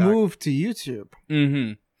lot of them TikTok. moved to YouTube.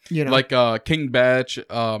 Mm-hmm. You know, Like King Batch,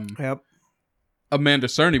 yep. Amanda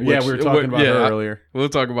Cerny. Which, yeah, we were talking about her earlier. We'll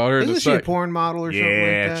talk about her in a Isn't she a sec. porn model or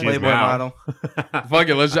Yeah, something like she's that? Playboy now. model. Fuck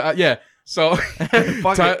it, let's yeah. So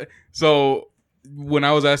Fuck it. so when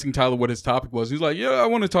I was asking Tyler what his topic was, he's like, "Yeah, I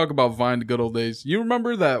want to talk about Vine, the good old days." You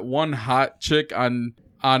remember that one hot chick on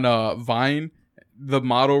Vine, the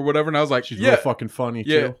model or whatever? And I was like, She's "Yeah, real fucking funny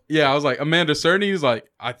yeah, too. yeah." I was like, Amanda Cerny. He's like,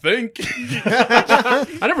 "I think." I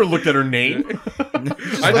never looked at her name.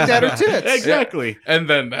 Just looked at her tits. Exactly. And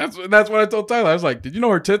then that's what I told Tyler. I was like, "Did you know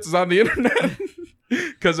her tits is on the internet?"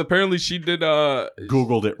 Because apparently she did.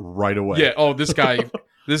 Googled it right away. Yeah. Oh, this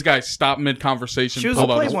guy stopped mid conversation. She was a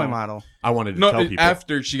pulled out his Playboy phone. model. I wanted to No, tell people.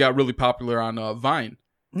 after she got really popular on Vine.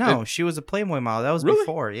 No, she was a Playboy model. That was Really?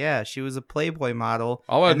 before. Yeah, she was a Playboy model.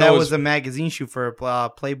 All I and know that is- was a magazine shoot for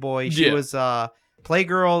Playboy. She Yeah. was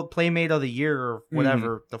Playgirl, Playmate of the Year, or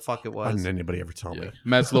whatever the fuck it Why was. didn't anybody ever tell Yeah. me?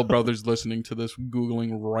 Matt's little brother's listening to this,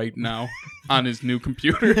 Googling right now on his new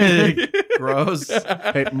computer. Gross.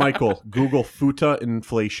 Hey, Michael, Google futa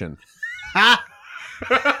inflation.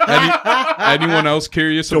 Anyone else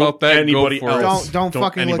curious Don't about that? anybody Go for else. it. Don't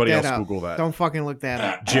fucking look anybody that else up. Google that. Don't fucking look that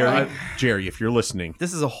up. Jerry, if you're listening,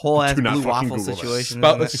 This is a whole ass Do not blue fucking waffle Google that. situation.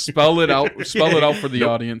 Spell, isn't it? spell it out. Spell it out for the Nope.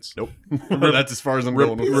 audience. nope. That's as far as I'm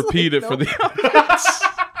going with this. Repeat it for the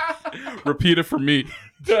audience. Repeat it for me.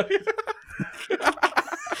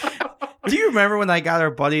 Do you remember when I got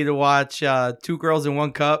our buddy to watch Two Girls in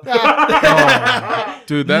One Cup?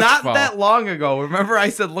 Dude, that's Not foul. that long ago. Remember I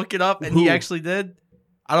said look it up and he Who? actually did?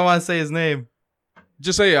 I don't want to say his name.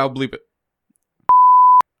 Just say it, I'll bleep it.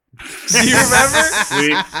 Do you remember?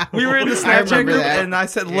 Sweet. We were in the I Snapchat remember group that. and I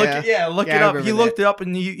said, Yeah. look Yeah, it I up. He remember looked it up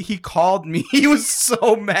and he called me. He was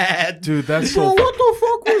so mad. Dude, that's Bro, so. what the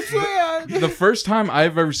fuck was that? The first time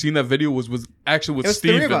I've ever seen that video was actually with It was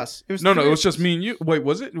Steven. three of us. It was No, three it of was just us. me and you. Wait,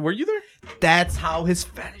 was it? Were you there? That's how his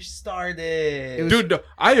fetish started. It was- Dude, no,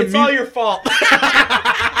 I It's all immediately. your fault.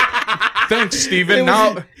 Thanks, Steven. It was-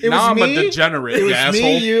 Now it was I'm me, a degenerate, It you was asshole.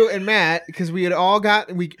 me, you, and Matt because we had all got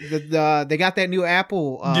they got that new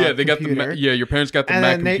Apple. Yeah, they got the computer. your parents got the and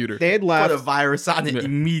Mac then computer. They had Put left. a virus on it Yeah.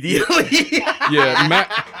 immediately. Yeah, Matt.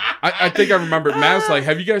 I think I remember. Matt's like,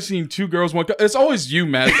 "Have you guys seen Two Girls One Cup?" It's always you,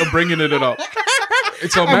 Matt, bringing it up.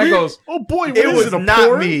 And so Matt goes, Oh boy, what It is was it, a not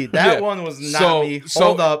porn? me. That Yeah. one was not So- me. so-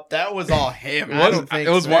 Hold up. That was all him. I don't think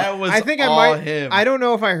it was so. one- That was I think I all might. him. I don't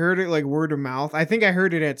know if I heard it like word of mouth. I think I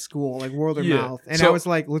heard it at school, like word of Yeah. mouth, and So- I was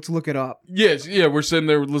like, "Let's look it up." Yes, yeah, we're sitting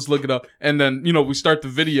there, let's look it up. And then, we start the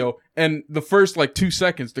video, and the first, 2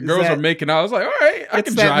 seconds, the girls that- are making out. I was like, all right, I It's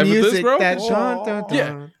can that drive music, with this, bro. that Oh. dun, dun, dun,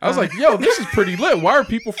 Yeah. I was like, yo, this is pretty lit. Why are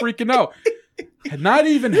people freaking out? Not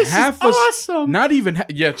even half awesome. Not even,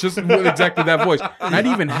 just with exactly that voice. Not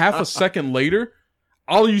even half a second later,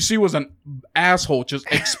 all you see was an asshole just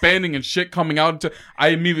expanding and shit coming out. I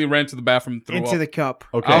immediately ran to the bathroom and threw into up. the cup.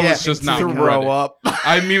 Okay. I was Yeah, just not throw ready. up.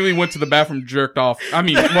 I immediately went to the bathroom, jerked off. I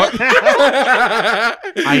mean, what?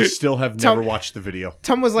 I still have Tom- never watched the video.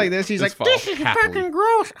 Tom was like this. He's It's like, foul. "This is Happily. fucking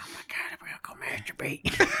gross." Oh my god, I'm gonna go masturbate.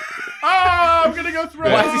 Oh, I'm gonna go through.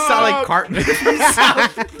 Why does he sound like Cartman?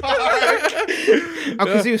 Oh,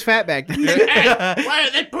 because he was fat back then. Why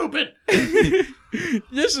are they pooping?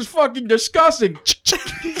 This is fucking disgusting.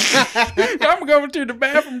 I'm going to the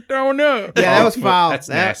bathroom throwing up. Yeah, that was Oh, foul. That's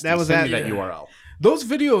That nasty. that was Send that. me that URL. Those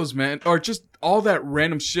videos, man, are just all that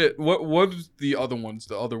random shit. What was the other ones?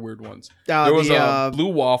 The other weird ones? There was the, a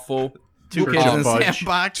blue waffle. Two Church kids of in a Fudge.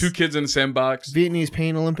 sandbox. 2 kids in a sandbox. Vietnamese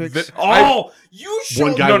Pain Olympics. You showed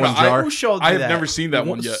One guy, No, one no, jar. Who showed me I have that? never seen that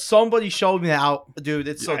one yet. Somebody showed me that out. Dude,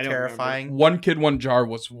 it's so I don't terrifying. 1 Kid, 1 Jar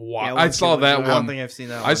was wild. Yeah, I One saw Kid, One that Jar. I don't one. think I've seen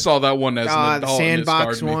that I one. saw that one as an the adult. and it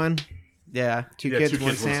sandbox scarred me. one. Yeah. Two Yeah, kids, two one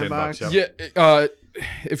kids, one sandbox. sandbox, Yeah,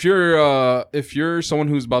 if you're someone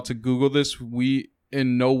who's about to Google this, we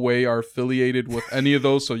in no way are affiliated with any of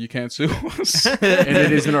those, so you can't sue us. And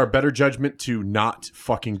it is in our better judgment to not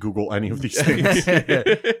fucking Google any of these things.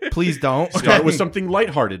 Please don't. Start with something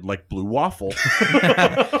lighthearted like blue waffle.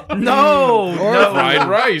 No. Or no. Fried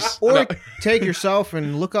rice. Or No, take yourself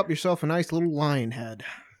and look up yourself a nice little lion head.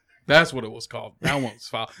 that's what it was called. That one was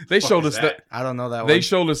foul. They showed us that. I don't know that They one.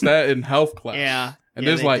 showed us that in health class. Yeah. And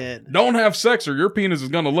Yeah, it's they like, did. don't have sex or your penis is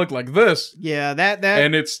gonna look like this. Yeah, that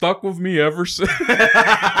And it stuck with me ever since. What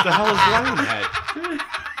the hell is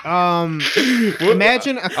Lionhead?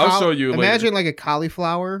 imagine a I'll show you imagine like a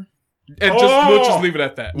cauliflower. And we'll just leave it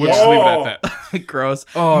at that. We'll just leave it at that. Gross.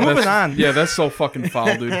 Oh, Moving that's- on. Yeah, that's so fucking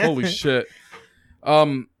foul, dude. Holy shit.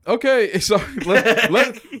 Okay, so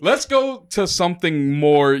let's go to something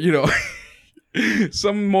more,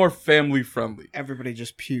 some more family friendly. Everybody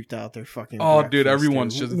just puked out their fucking. Oh, dude, breakfast,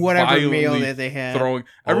 everyone's dude. just whatever meal violently that they had, Throwing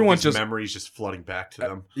All everyone's of these just memories just flooding back to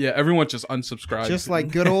them. yeah, everyone's just unsubscribed. just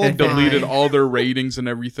like good old. and deleted Vine. all their ratings and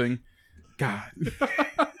everything. God.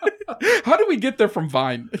 How do we get there from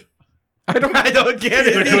Vine? I don't get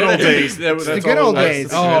The good old days. That's the good all old it was.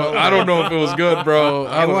 days. Oh, I don't know if it was good, bro.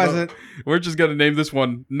 I It don't know. wasn't. We're just gonna name this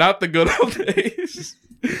one not the good old days.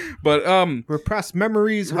 But Repressed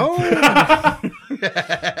memories. Home.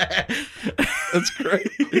 that's great.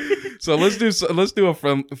 So let's do a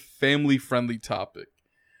family friendly topic.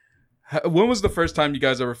 When was the first time you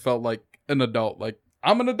guys ever felt like an adult? Like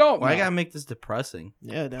I'm an adult. Why now. I gotta make this depressing?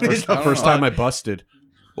 Yeah, that First, was, I don't first know. time I busted.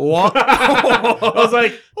 What? I was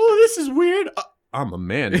like, oh, this is weird. I'm a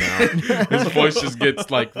man now. His voice just gets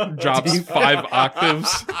like drops 5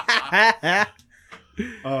 octaves.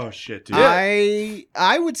 Oh, shit, dude. I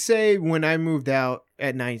would say when I moved out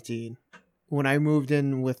at 19, when I moved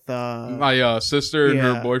in with My sister and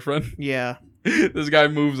her Yeah. boyfriend. yeah, This guy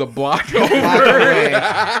moves a block over. away.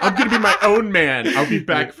 I'm going to be my own man. I'll be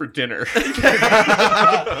back for dinner.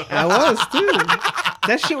 I was too.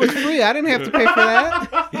 That shit was free. I didn't have to pay for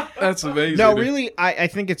that. That's amazing. No, dude. really, I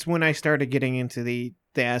think it's when I started getting into the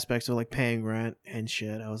aspects of like paying rent and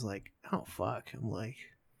shit. I was like, oh fuck.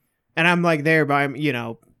 I'm like there by,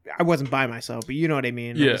 I wasn't by myself, but you know what I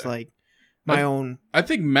mean. Yeah. It was like my own. I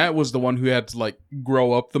think Matt was the one who had to like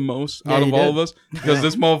grow up the most Yeah, out of he all did. of us because Yeah.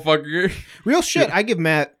 this motherfucker. Real shit. I give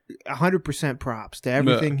Matt 100% props to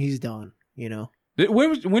everything he's done.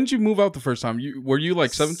 When did you move out the first time? Were you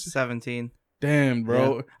like 17? 17. Damn,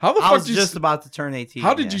 bro. How the I fuck was did just about to turn 18.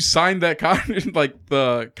 How did yeah. you sign that like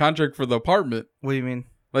the contract for the apartment? What do you mean?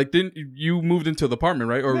 Like, didn't you moved into the apartment,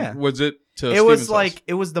 right? Or Yeah. was it to? It was Steven's like house?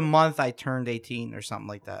 it was the month I turned 18 or something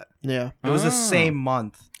like that. Yeah. It was the Ah. same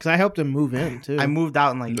month. Because I helped him move in too. I moved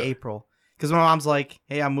out in like Yeah. April because my mom's like,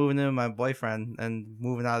 "Hey, I'm moving in with my boyfriend and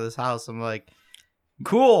moving out of this house." I'm like,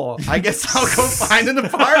 "Cool, I guess I'll go find an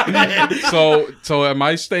apartment." So am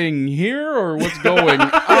I staying here or what's going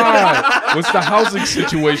on? What's the housing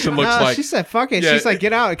situation looks No, like? she said, "Fuck it." Yeah. She's like,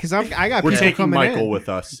 "Get out," because I got We're people taking coming Michael in. with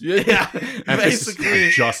us. Yeah. Emphasis basically.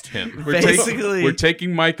 on just him. Basically. We're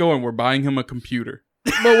taking Michael and we're buying him a computer.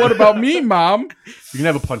 But what about me, Mom? You can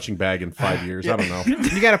have a punching bag in 5 years. I don't know.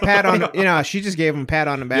 You got a pat on. She just gave him a pat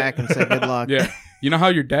on the back and said, "Good luck." Yeah. You know how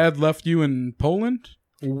your dad left you in Poland?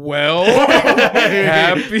 Well,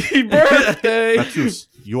 happy birthday. Matthews,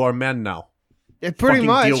 you are a man now. Yeah, pretty Fucking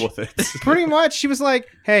much. deal with it. Pretty much. She was like,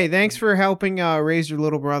 "Hey, thanks for helping raise your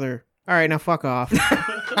little brother. All right, now fuck off."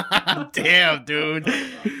 Damn, dude.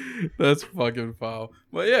 That's fucking foul.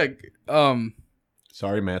 But yeah,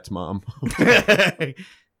 Sorry, Matt's mom.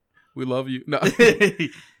 we love you. No.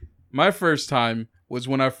 My first time was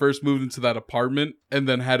when I first moved into that apartment and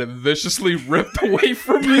then had it viciously ripped away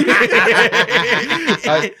from me.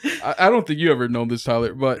 I don't think you ever known this,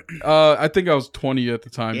 Tyler, but I think I was 20 at the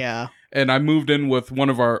time. Yeah. And I moved in with one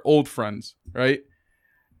of our old friends, right?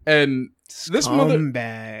 And this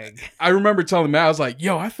Scumbag. I remember telling Matt, I was like,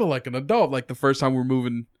 yo, I feel like an adult, like the first time we're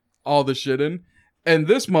moving all this shit in. And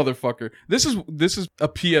this motherfucker, this is a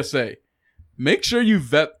PSA. Make sure you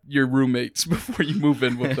vet your roommates before you move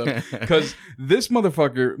in with them. Because this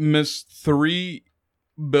motherfucker missed 3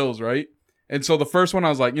 bills, right? And so the first one, I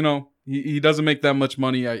was like, he doesn't make that much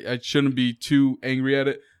money. I shouldn't be too angry at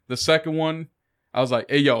it. The second one, I was like,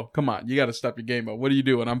 hey, yo, come on. You got to step your game up. What are you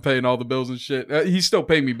doing? I'm paying all the bills and shit. He's still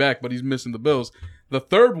paying me back, but he's missing the bills. The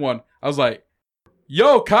third one, I was like,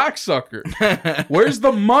 yo, cocksucker, where's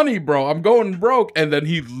the money, bro? I'm going broke. And then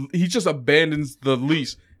he just abandons the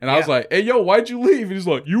lease. And I was like, hey, yo, why'd you leave? And he's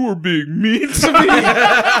like, you were being mean to me.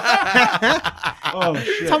 Oh,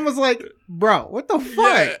 shit. Tom was like, bro, what the fuck?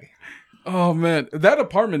 Yeah. Oh, man. That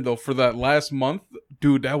apartment, though, for that last month,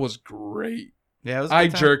 dude, that was great. Yeah, it was a I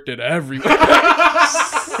good time. jerked it everywhere.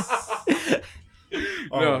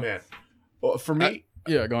 Oh, man. Well, for me...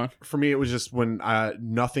 Yeah, go on. For me, it was just when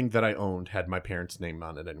nothing that I owned had my parents' name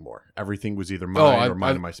on it anymore. Everything was either mine or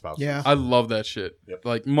mine and my spouse. Yeah. I love that shit. Yep.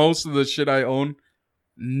 Like, most of the shit I own,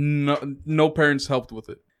 no parents helped with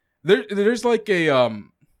it. There's like a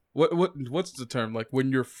what's the term, like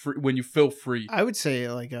when you're free, when you feel free? I would say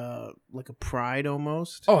like a pride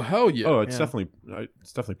almost. Oh hell yeah! Oh, it's Yeah.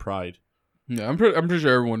 definitely pride. Yeah, I'm pretty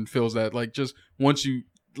sure everyone feels that. Like, just once you,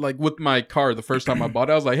 like, with my car, the first time I bought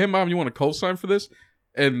it, I was like, hey mom, you want a co-sign for this?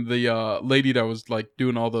 And the lady that was like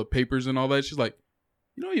doing all the papers and all that, she's like,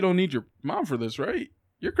 you don't need your mom for this, right?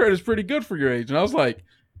 Your credit's pretty good for your age. And I was like,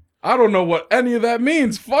 I don't know what any of that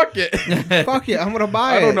means. Fuck it. Fuck it, I'm gonna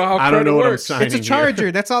buy it. I don't know how I credit don't know what I'm works. signing It's a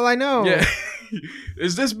charger. That's all I know. Yeah.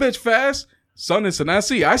 Is this bitch fast? Son, it's an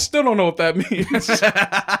SE. I still don't know what that means.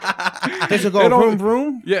 Does it go It vroom only-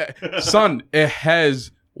 vroom? Yeah. Son, it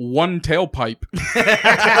has one tailpipe.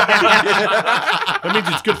 That means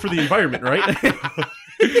it's good for the environment, right?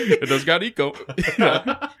 It does got eco.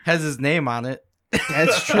 Has his name on it.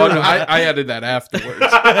 That's true. Oh, no, I added that afterwards.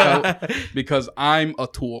 Because I'm a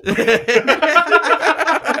tool.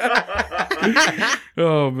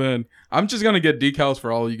 Oh, man. I'm just going to get decals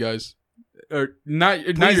for all of you guys. Or not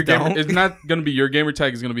your gamer. don't. It's not going to be your gamer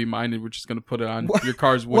tag. It's going to be mine, and we're just going to put it on your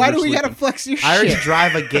cars when Why you're do we sleeping. gotta flex your I already shit?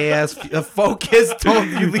 drive a gay ass Focus. Don't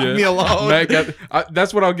you leave Yeah. me alone. Matt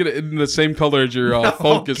that's what I'll get it in the same color as your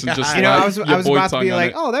Focus, and just God. You know, I slap was your boy about to tongue be on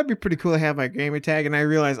like, it. oh, that'd be pretty cool to have my gamer tag, and I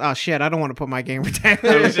realized, oh shit, I don't want to put my gamer tag.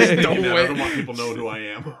 I was just No thinking that. way. I don't want people knowing who I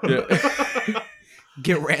am. Yeah.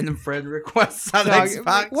 Get random friend requests on Dog,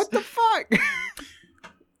 Xbox. what the fuck?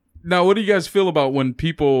 Now, what do you guys feel about when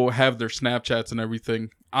people have their Snapchats and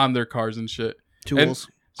everything on their cars and shit? Tools.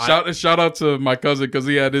 Shout out to my cousin because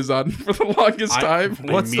he had his on for the longest time.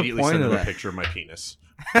 I What's the immediately point sent of him a that? picture of my penis.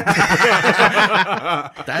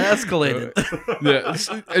 That escalated. Yeah,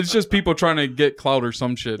 it's just people trying to get clout or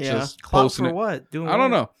some shit. Yeah. Just Clout posting for it. what? Doing I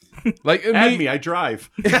don't know. Like, Add me, I drive.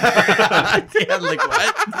 yeah, like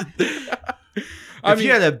what? I If mean,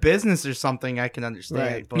 you had a business or something, I can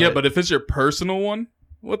understand. Right. but if it's your personal one,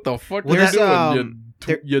 what the fuck Well, are you there's, doing?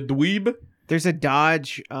 there- You dweeb? There's a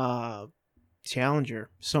Dodge Challenger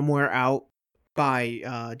somewhere out by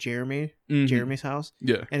Mhm. Jeremy's house,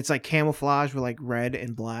 Yeah. and it's like camouflage with like red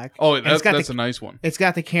and black. Oh, And it's that's got a nice one. It's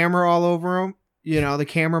got the camera all over him. You know, the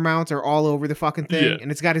camera mounts are all over the fucking thing, Yeah. and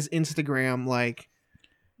it's got his Instagram like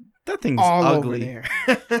that thing's all ugly. over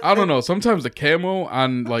there. I don't know. Sometimes the camo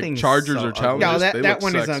on like thing's Chargers so or ugly. Challengers, No, they that look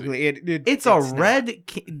one is sexy. ugly. It's a not. red,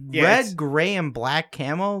 Yeah, it's- red, gray, and black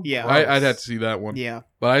camo. Yeah. I'd have to see that one. Yeah.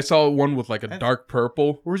 But I saw one with like a dark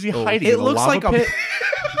purple. Where's he Oh. hiding? It in the looks lava like a. pit?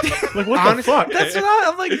 Like, what Honest- the fuck? That's what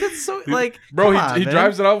I'm like. That's so like, Bro, come he on, man.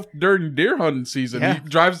 drives it out during deer hunting season. Yeah. He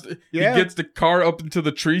drives, Yeah. he gets the car up into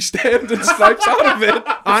the tree stand and snipes out of it.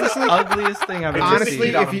 Honestly, ugliest thing I've ever honestly,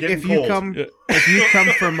 seen. I'm if you getting if you cold. come Yeah. if you come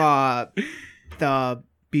from the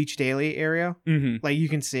Beach Daily area, hmm like you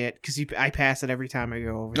can see it because I pass it every time I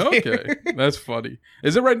go over Okay, there. that's funny.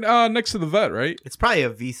 Is it right next to the vet? Right? It's probably a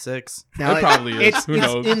V6. Now, It probably is. It's, Who it's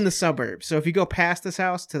knows? in the suburbs, so if you go past this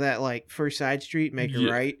house to that like first side street, make a Yeah.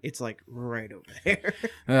 right. It's like right over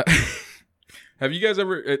there. Have you guys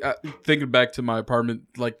ever thinking back to my apartment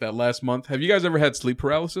like that last month? Have you guys ever had sleep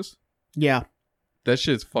paralysis? Yeah, That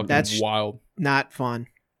shit's fucking That's- wild. not fun.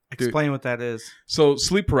 Dude. Explain what that is. So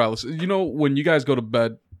sleep paralysis, you know, when you guys go to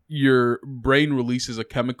bed, your brain releases a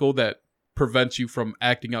chemical that prevents you from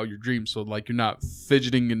acting out your dreams. So like you're not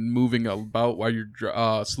fidgeting and moving about while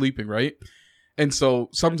you're sleeping, right? And so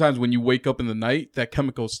sometimes when you wake up in the night, that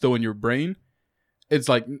chemical is still in your brain. It's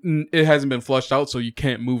like it hasn't been flushed out, so you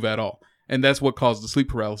can't move at all. And that's what caused the sleep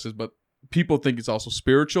paralysis. But people think it's also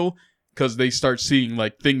spiritual because they start seeing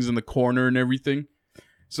like things in the corner and everything.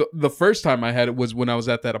 So the first time I had it was when I was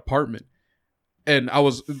at that apartment. And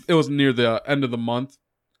it was near the end of the month.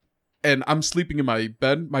 And I'm sleeping in my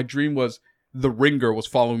bed. My dream was the ring girl was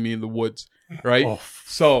following me in the woods, right? Oh,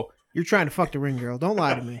 So You're trying to fuck the ring girl. Don't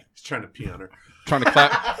lie to me. he's trying to pee on her. trying to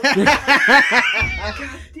clap.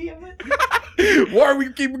 Damn it. Why are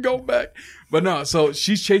we keeping going back? But no, so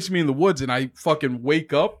she's chasing me in the woods and I fucking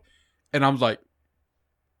wake up and I'm like,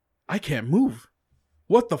 I can't move.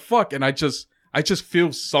 What the fuck? And I just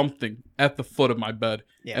feel something at the foot of my bed.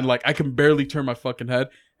 Yeah. And like I can barely turn my fucking head.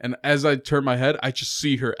 And as I turn my head, I just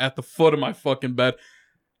see her at the foot of my fucking bed.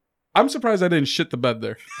 I'm surprised I didn't shit the bed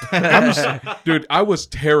there. Dude, I was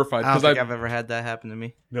terrified. I don't think I've ever had that happen to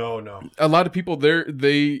me. No. A lot of people, their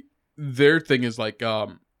thing is like...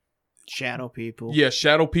 Shadow people. Yeah,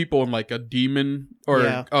 shadow people and like a demon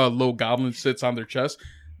or a little goblin sits on their chest.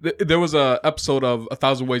 There was a episode of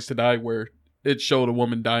 1,000 Ways to Die where it showed a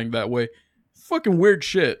woman dying that way. Fucking weird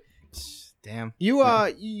shit. Damn.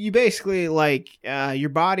 You basically like your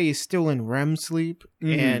body is still in REM sleep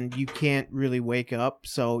and you can't really wake up.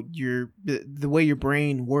 So the way your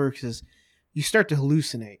brain works is you start to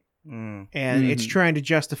hallucinate, and it's trying to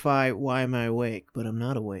justify why am I awake, but I'm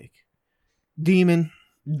not awake. Demon.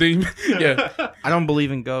 Yeah. I don't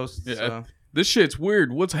believe in ghosts. Yeah. So. This shit's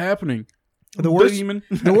weird. What's happening? The worst. Demon.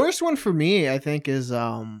 The worst one for me, I think, is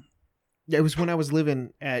it was when I was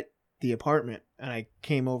living at the apartment and I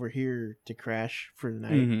came over here to crash for the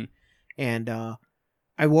night, and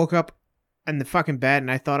I woke up in the fucking bed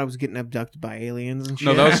and I thought I was getting abducted by aliens and shit.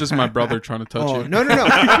 No, that was just my brother trying to touch you. No.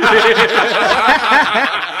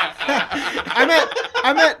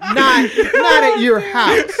 I meant not at your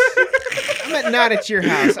house. I meant not at your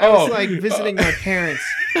house. I was like visiting my parents.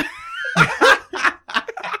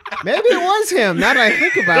 Maybe it was him. Now that I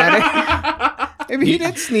think about it, maybe he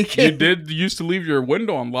did sneak in. You did used to leave your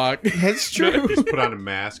window unlocked. That's true. Just put on a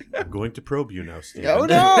mask. I'm going to probe you now, Steve. Oh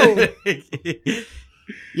no!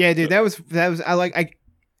 Yeah, dude, that was.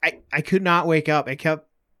 I could not wake up. I kept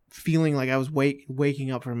feeling like I was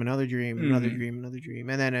waking up from another dream, and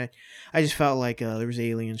then I just felt like there was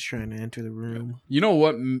aliens trying to enter the room. You know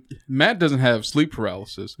what? Matt doesn't have sleep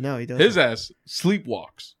paralysis. No, he doesn't. His ass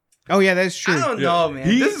sleepwalks. Oh yeah, that's true. I don't know, man.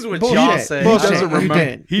 This is what Bullshit. y'all say. Bullshit. He doesn't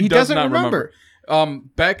remember. He does doesn't not remember.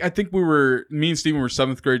 Back, I think me and Steven were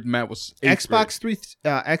 7th grade. Matt was 8th grade.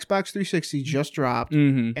 Xbox 360 just dropped,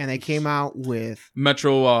 and they came out with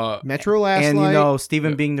Metro last and night. you know,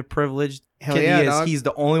 Steven being the privileged Hell kid yeah, he is, dog. he's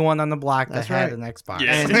the only one on the block That's that had right. an Xbox.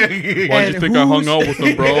 Yeah. And Why'd you think I hung out with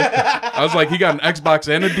him, bro? I was like, he got an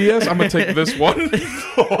Xbox and a DS. I'm gonna take this one.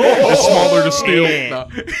 It's smaller to steal. Yeah. No.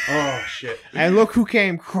 Oh shit! And look who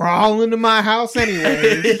came crawling to my house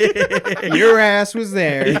anyways. Your ass was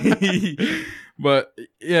there. But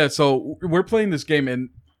yeah, so we're playing this game, and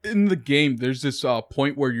in the game, there's this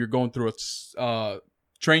point where you're going through a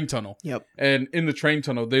train tunnel. Yep. And in the train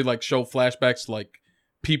tunnel, they like show flashbacks to, like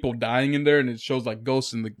people dying in there, and it shows like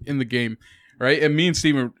ghosts in the game, right? And me and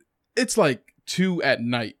Steven, it's like 2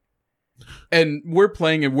 a.m, and we're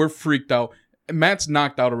playing and we're freaked out. Matt's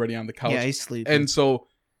knocked out already on the couch. Yeah, he's sleeping. And so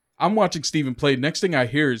I'm watching Steven play. Next thing I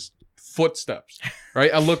hear is footsteps,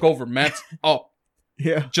 right? I look over, Matt's up.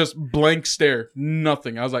 Yeah. Just blank stare.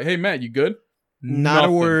 Nothing. I was like, hey, Matt, you good? Not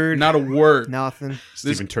a word. Not a word. Nothing.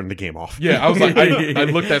 Steven turned the game off. Yeah, I was like, I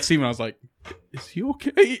looked at Steven. I was like, is he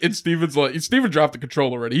okay? And Steven dropped the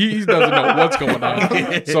controller already. He doesn't know what's going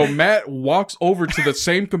on. So Matt walks over to the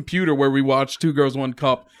same computer where we watched Two Girls, One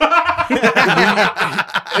Cup. And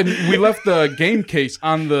we left the game case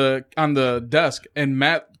on the desk. And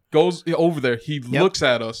Matt goes over there. He looks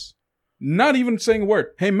at us. Not even saying a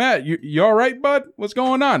word. Hey, Matt, you all right, bud? What's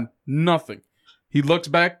going on? Nothing. He looks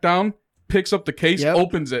back down, picks up the case,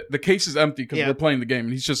 opens it. The case is empty because we're playing the game.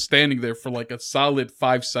 And he's just standing there for like a solid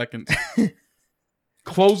 5 seconds.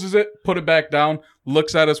 Closes it, put it back down,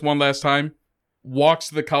 looks at us one last time, walks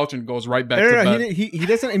to the couch and goes right back to bed. He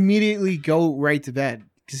doesn't immediately go right to bed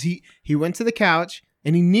because he went to the couch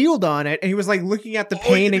and he kneeled on it and he was like looking at the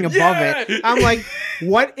painting above it. I'm like,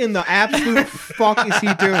 what in the absolute fuck is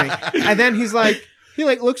he doing? And then he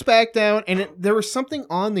looks back down and there was something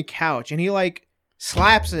on the couch and he like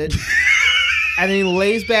slaps it and then he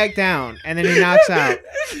lays back down and then he knocks out.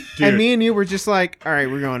 Dude. And me and you were just like, all right,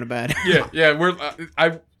 we're going to bed.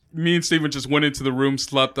 Yeah. Me and Steven just went into the room,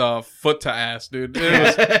 slept foot to ass, dude.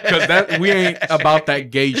 Because we ain't about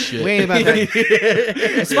that gay shit. We ain't about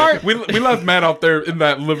that. We left Matt out there in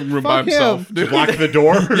that living room by himself. Dude. Lock the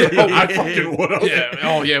door. I fucking would have. Yeah.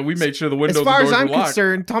 Oh yeah. We made sure the windows. As far and doors as I'm were locked.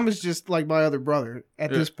 concerned, Tom is just like my other brother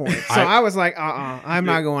at this point. So I was like, I'm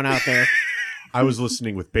not going out there. I was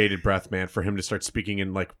listening with bated breath, man, for him to start speaking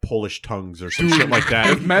in like Polish tongues or some shit like that.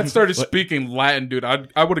 If Matt started speaking Latin, dude,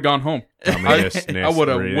 I would have gone home. I would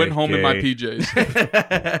have went home in my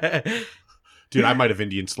PJs. Dude, I might have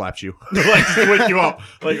Indian slapped you. Like, wake you up.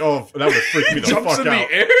 Like, oh, that would have freaked me the Jumps fuck in out.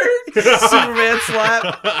 the air. Superman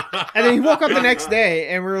slap. And then he woke up the next day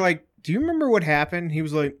and we were like, do you remember what happened? He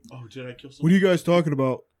was like, Oh, did I kill someone? what are you guys talking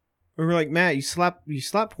about? We were like, Matt, you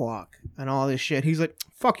slept walk. and all this shit. He's like,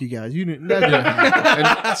 fuck you guys. You didn't.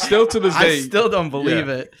 And still to this day, I still don't believe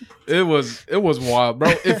it. it was wild,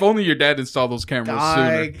 bro. If only your dad installed those cameras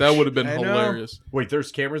sooner, that would have been I know. hilarious. Wait,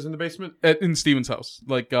 there's cameras in the basement? In Steven's house,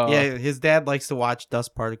 like Yeah, his dad likes to watch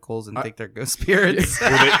dust particles and think they're ghost spirits. Were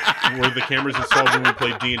the cameras installed when we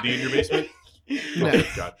played D&D in your basement? Oh,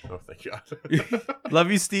 thank God. Oh, thank God. Love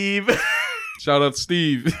you, Steve. shout out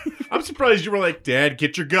Steve. I'm surprised you were like, Dad,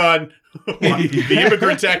 get your gun. The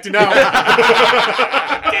immigrant's acting out.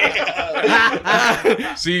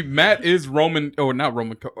 See, Matt is Roman, or not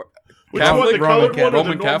Roman. Which one, the colored one or the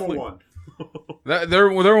Roman normal Catholic. one? They're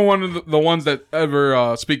one of the ones that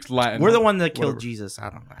ever speaks Latin. We're the one that killed Whatever. Jesus. I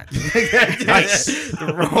don't know. Nice.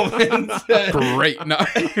 The Romans. Great. No.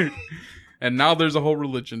 And now there's a whole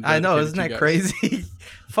religion. I know, dedicated isn't to that you crazy?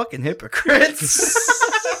 Fucking hypocrites.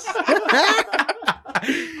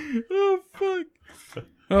 Oh fuck.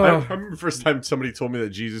 I remember the first time somebody told me that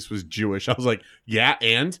Jesus was Jewish. I was like, yeah,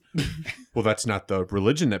 and? Well, that's not the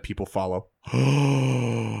religion that people follow.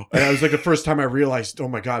 And I was like, the first time I realized, oh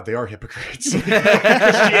my God, they are hypocrites.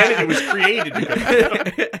 Christianity was created.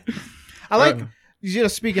 I like,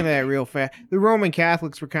 speaking of that real fast, the Roman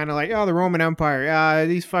Catholics were kind of like, oh, the Roman Empire,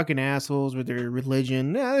 these fucking assholes with their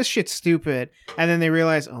religion, this shit's stupid. And then they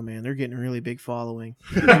realized, oh man, they're getting a really big following.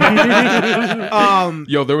 Yo,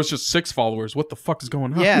 there was just 6 followers. What the fuck is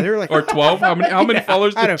going on? Yeah, they were like, or 12. How many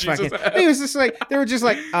followers I did don't Jesus fucking. have? It was just like they were just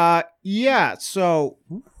like, yeah. So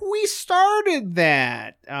we started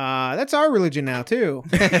that. That's our religion now too.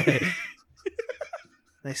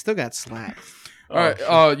 They still got slapped. All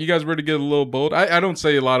right, you guys ready to get a little bold? I don't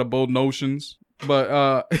say a lot of bold notions, but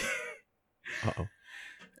Uh-oh.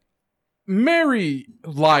 Mary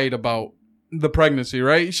lied about the pregnancy,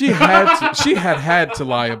 right? She had to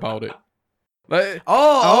lie about it. Like, That's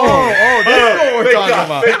what we're talking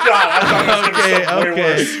about. Thank God. I thought it was gonna be something way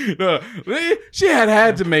worse. no, she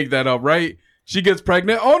had to make that up, right? She gets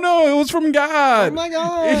pregnant. Oh no, it was from God. Oh my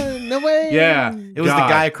god! No way. Yeah. It was the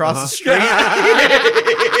guy across the street.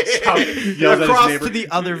 Yelled at his Across neighbor. to the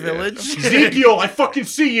other village. Ezekiel, I fucking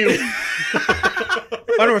see you.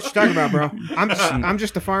 I don't know what you're talking about, bro. I'm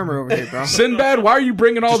just a farmer over here, bro. Sinbad, why are you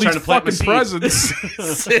bringing all Just these trying to plant my fucking seed.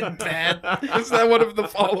 presents? Sinbad. Is that one of the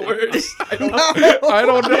followers? I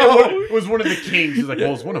don't know. It was one of the kings. He's like,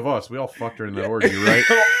 well, it's one of us. We all fucked her in that orgy, right?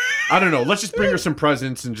 I don't know. Let's just bring her some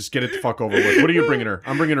presents and just get it the fuck over with. What are you bringing her?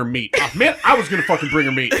 I'm bringing her meat. Oh, man, I was going to fucking bring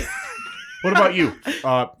her meat. What about you?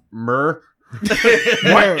 Myrrh? What?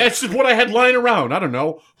 That's just what I had lying around. I don't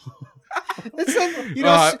know. It's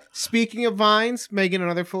like, speaking of vines, making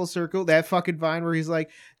another full circle, that fucking vine where he's like,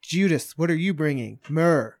 Judas, what are you bringing?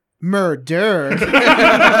 Murder.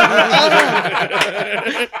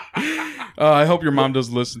 I hope your mom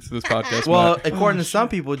doesn't listen to this podcast. Well, Matt. according to some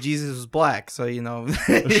people, Jesus was black, so you know.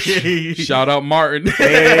 Shout out Martin.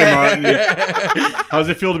 Hey, Martin. How does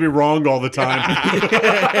it feel to be wronged all the time?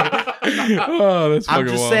 Oh, that's I'm fucking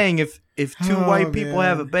just wild. saying, if two Oh, white people man.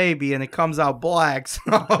 have a baby and it comes out black,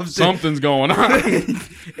 Something's going on. it was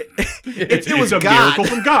it's a God. miracle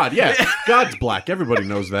from God. Yeah, God's black. Everybody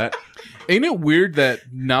knows that. Ain't it weird that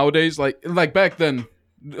nowadays, like back then,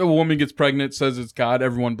 a woman gets pregnant, says it's God,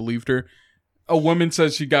 everyone believed her. A woman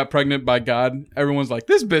says she got pregnant by God, everyone's like,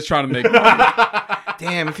 this bitch trying to make money.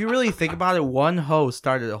 Damn, if you really think about it, one hoe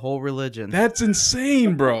started a whole religion. That's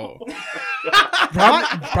insane, bro.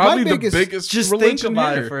 Probably the biggest Just think religion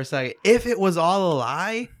about here. it for a second. If it was all a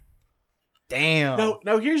lie, damn.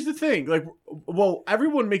 Now here's the thing. Like, well,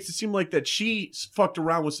 everyone makes it seem like that she fucked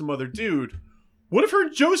around with some other dude. What if her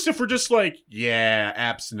and Joseph were just like, yeah,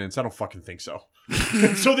 abstinence? I don't fucking think so.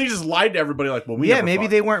 So they just lied to everybody like, well, we never maybe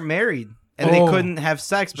fucked. they weren't married and they couldn't have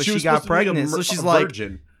sex, but she was got supposed to be pregnant. So she's a like,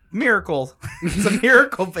 virgin. miracle. It's a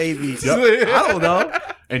miracle baby. I don't know.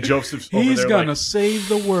 And Joseph's over He's there gonna like, save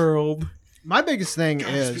the world. My biggest thing "God,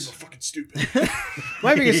 these people is are fucking stupid.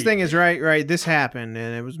 my biggest thing is right. This happened,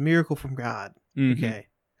 and it was a miracle from God. Mhm. Okay,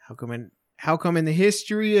 how come in the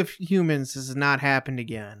history of humans this has not happened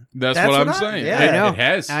again? That's That's what I'm what I- saying. yeah. I know. It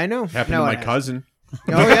has. I know. Happened No, to it my has. cousin.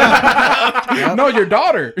 Oh yeah. Yep. No, your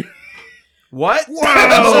daughter. What? No,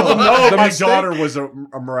 The my mistake? daughter was a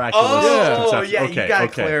miraculous Oh, conception. yeah, Okay, you gotta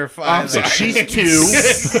okay. clarify. I'm So sorry. she's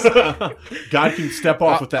 2. God can step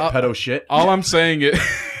off with that pedo shit. All I'm saying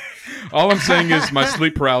is my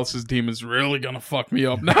sleep paralysis demon is really gonna fuck me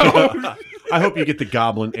up now. I hope you get the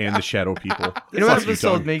goblin and the shadow people. You know what Fuck you,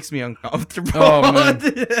 episode Doug. makes me uncomfortable? Oh, man.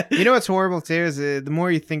 You know what's horrible too is the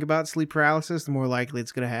more you think about sleep paralysis, the more likely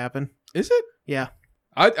it's going to happen. Is it? Yeah.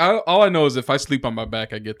 All I know is if I sleep on my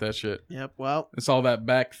back, I get that shit. Yep. Well, It's all that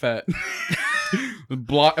back fat.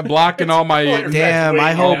 Blocking all my. Damn,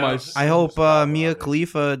 I hope my- I hope Mia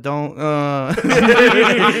Khalifa don't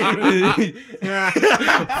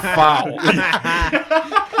Foul.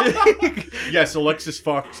 Yes, Alexis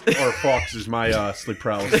Fox is my sleep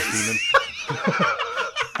paralysis demon.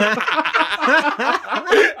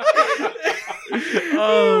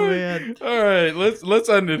 Oh man. All right, let's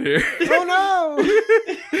end it here. oh no.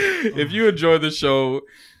 If you enjoy the show,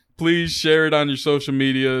 please share it on your social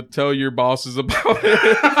media. Tell your bosses about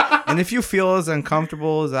it. And if you feel as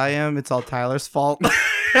uncomfortable as I am, it's all Tyler's fault.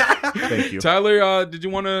 Thank you. Tyler, did you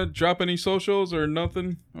want to drop any socials or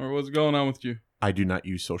nothing? Or what's going on with you? I do not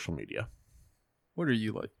use social media. What are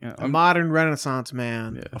you like? Yeah, A modern Renaissance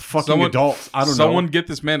man. yeah. A fucking adult. I don't know. Someone get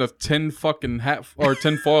this man a 10 fucking hat or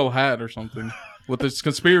 10 foil hat or something with his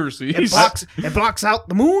conspiracy. It blocks out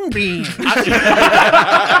the moonbeam.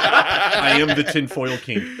 I am the tinfoil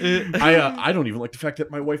king. I don't even like the fact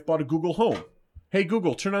that my wife bought a Google Home. Hey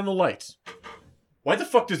Google, turn on the lights. Why the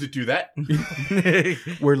fuck does it do that?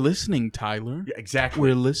 We're listening, Tyler. Yeah, exactly.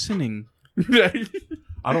 We're listening.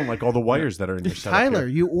 I don't like all the wires that are in your setup. Tyler, here.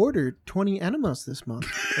 you ordered 20 enemas this month.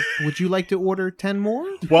 Would you like to order 10 more?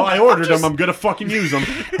 Well, I ordered them. I'm gonna fucking use them.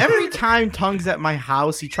 Every time Tung's at my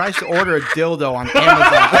house, he tries to order a dildo on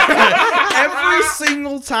Amazon. Every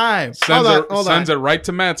single time. Sends it right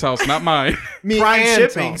to Matt's house, not mine. Me Prime and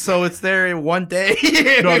shipping, Tom. so it's there in one day.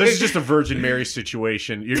 No, this is just a Virgin Mary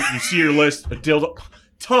situation. You see your list, a dildo.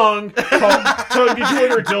 Tongue, did you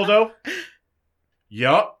order a dildo?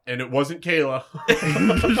 Yup, and it wasn't Kayla.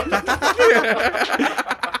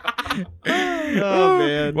 Oh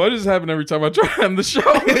man. What just happened every time I try to end the show?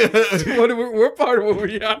 What part of what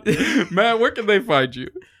we on? Matt, where can they find you?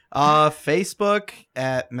 Facebook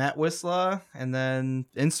at Matt Whistler, and then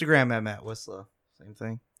Instagram at Matt Whistler. Same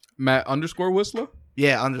thing. Matt _Whistler?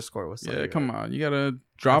 Yeah, _Whistler. Yeah, come on. You gotta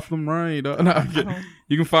drop them right. No, I'm kidding.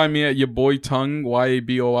 You can find me at your boy Tongue,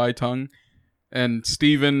 YABOI Tongue. And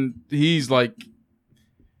Steven, he's like...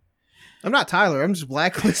 I'm not Tyler. I'm just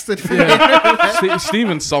blacklisted.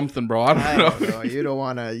 Steven's something, bro. I I don't don't know. know.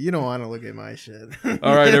 You don't wanna look at my shit.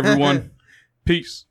 All right, everyone. Peace.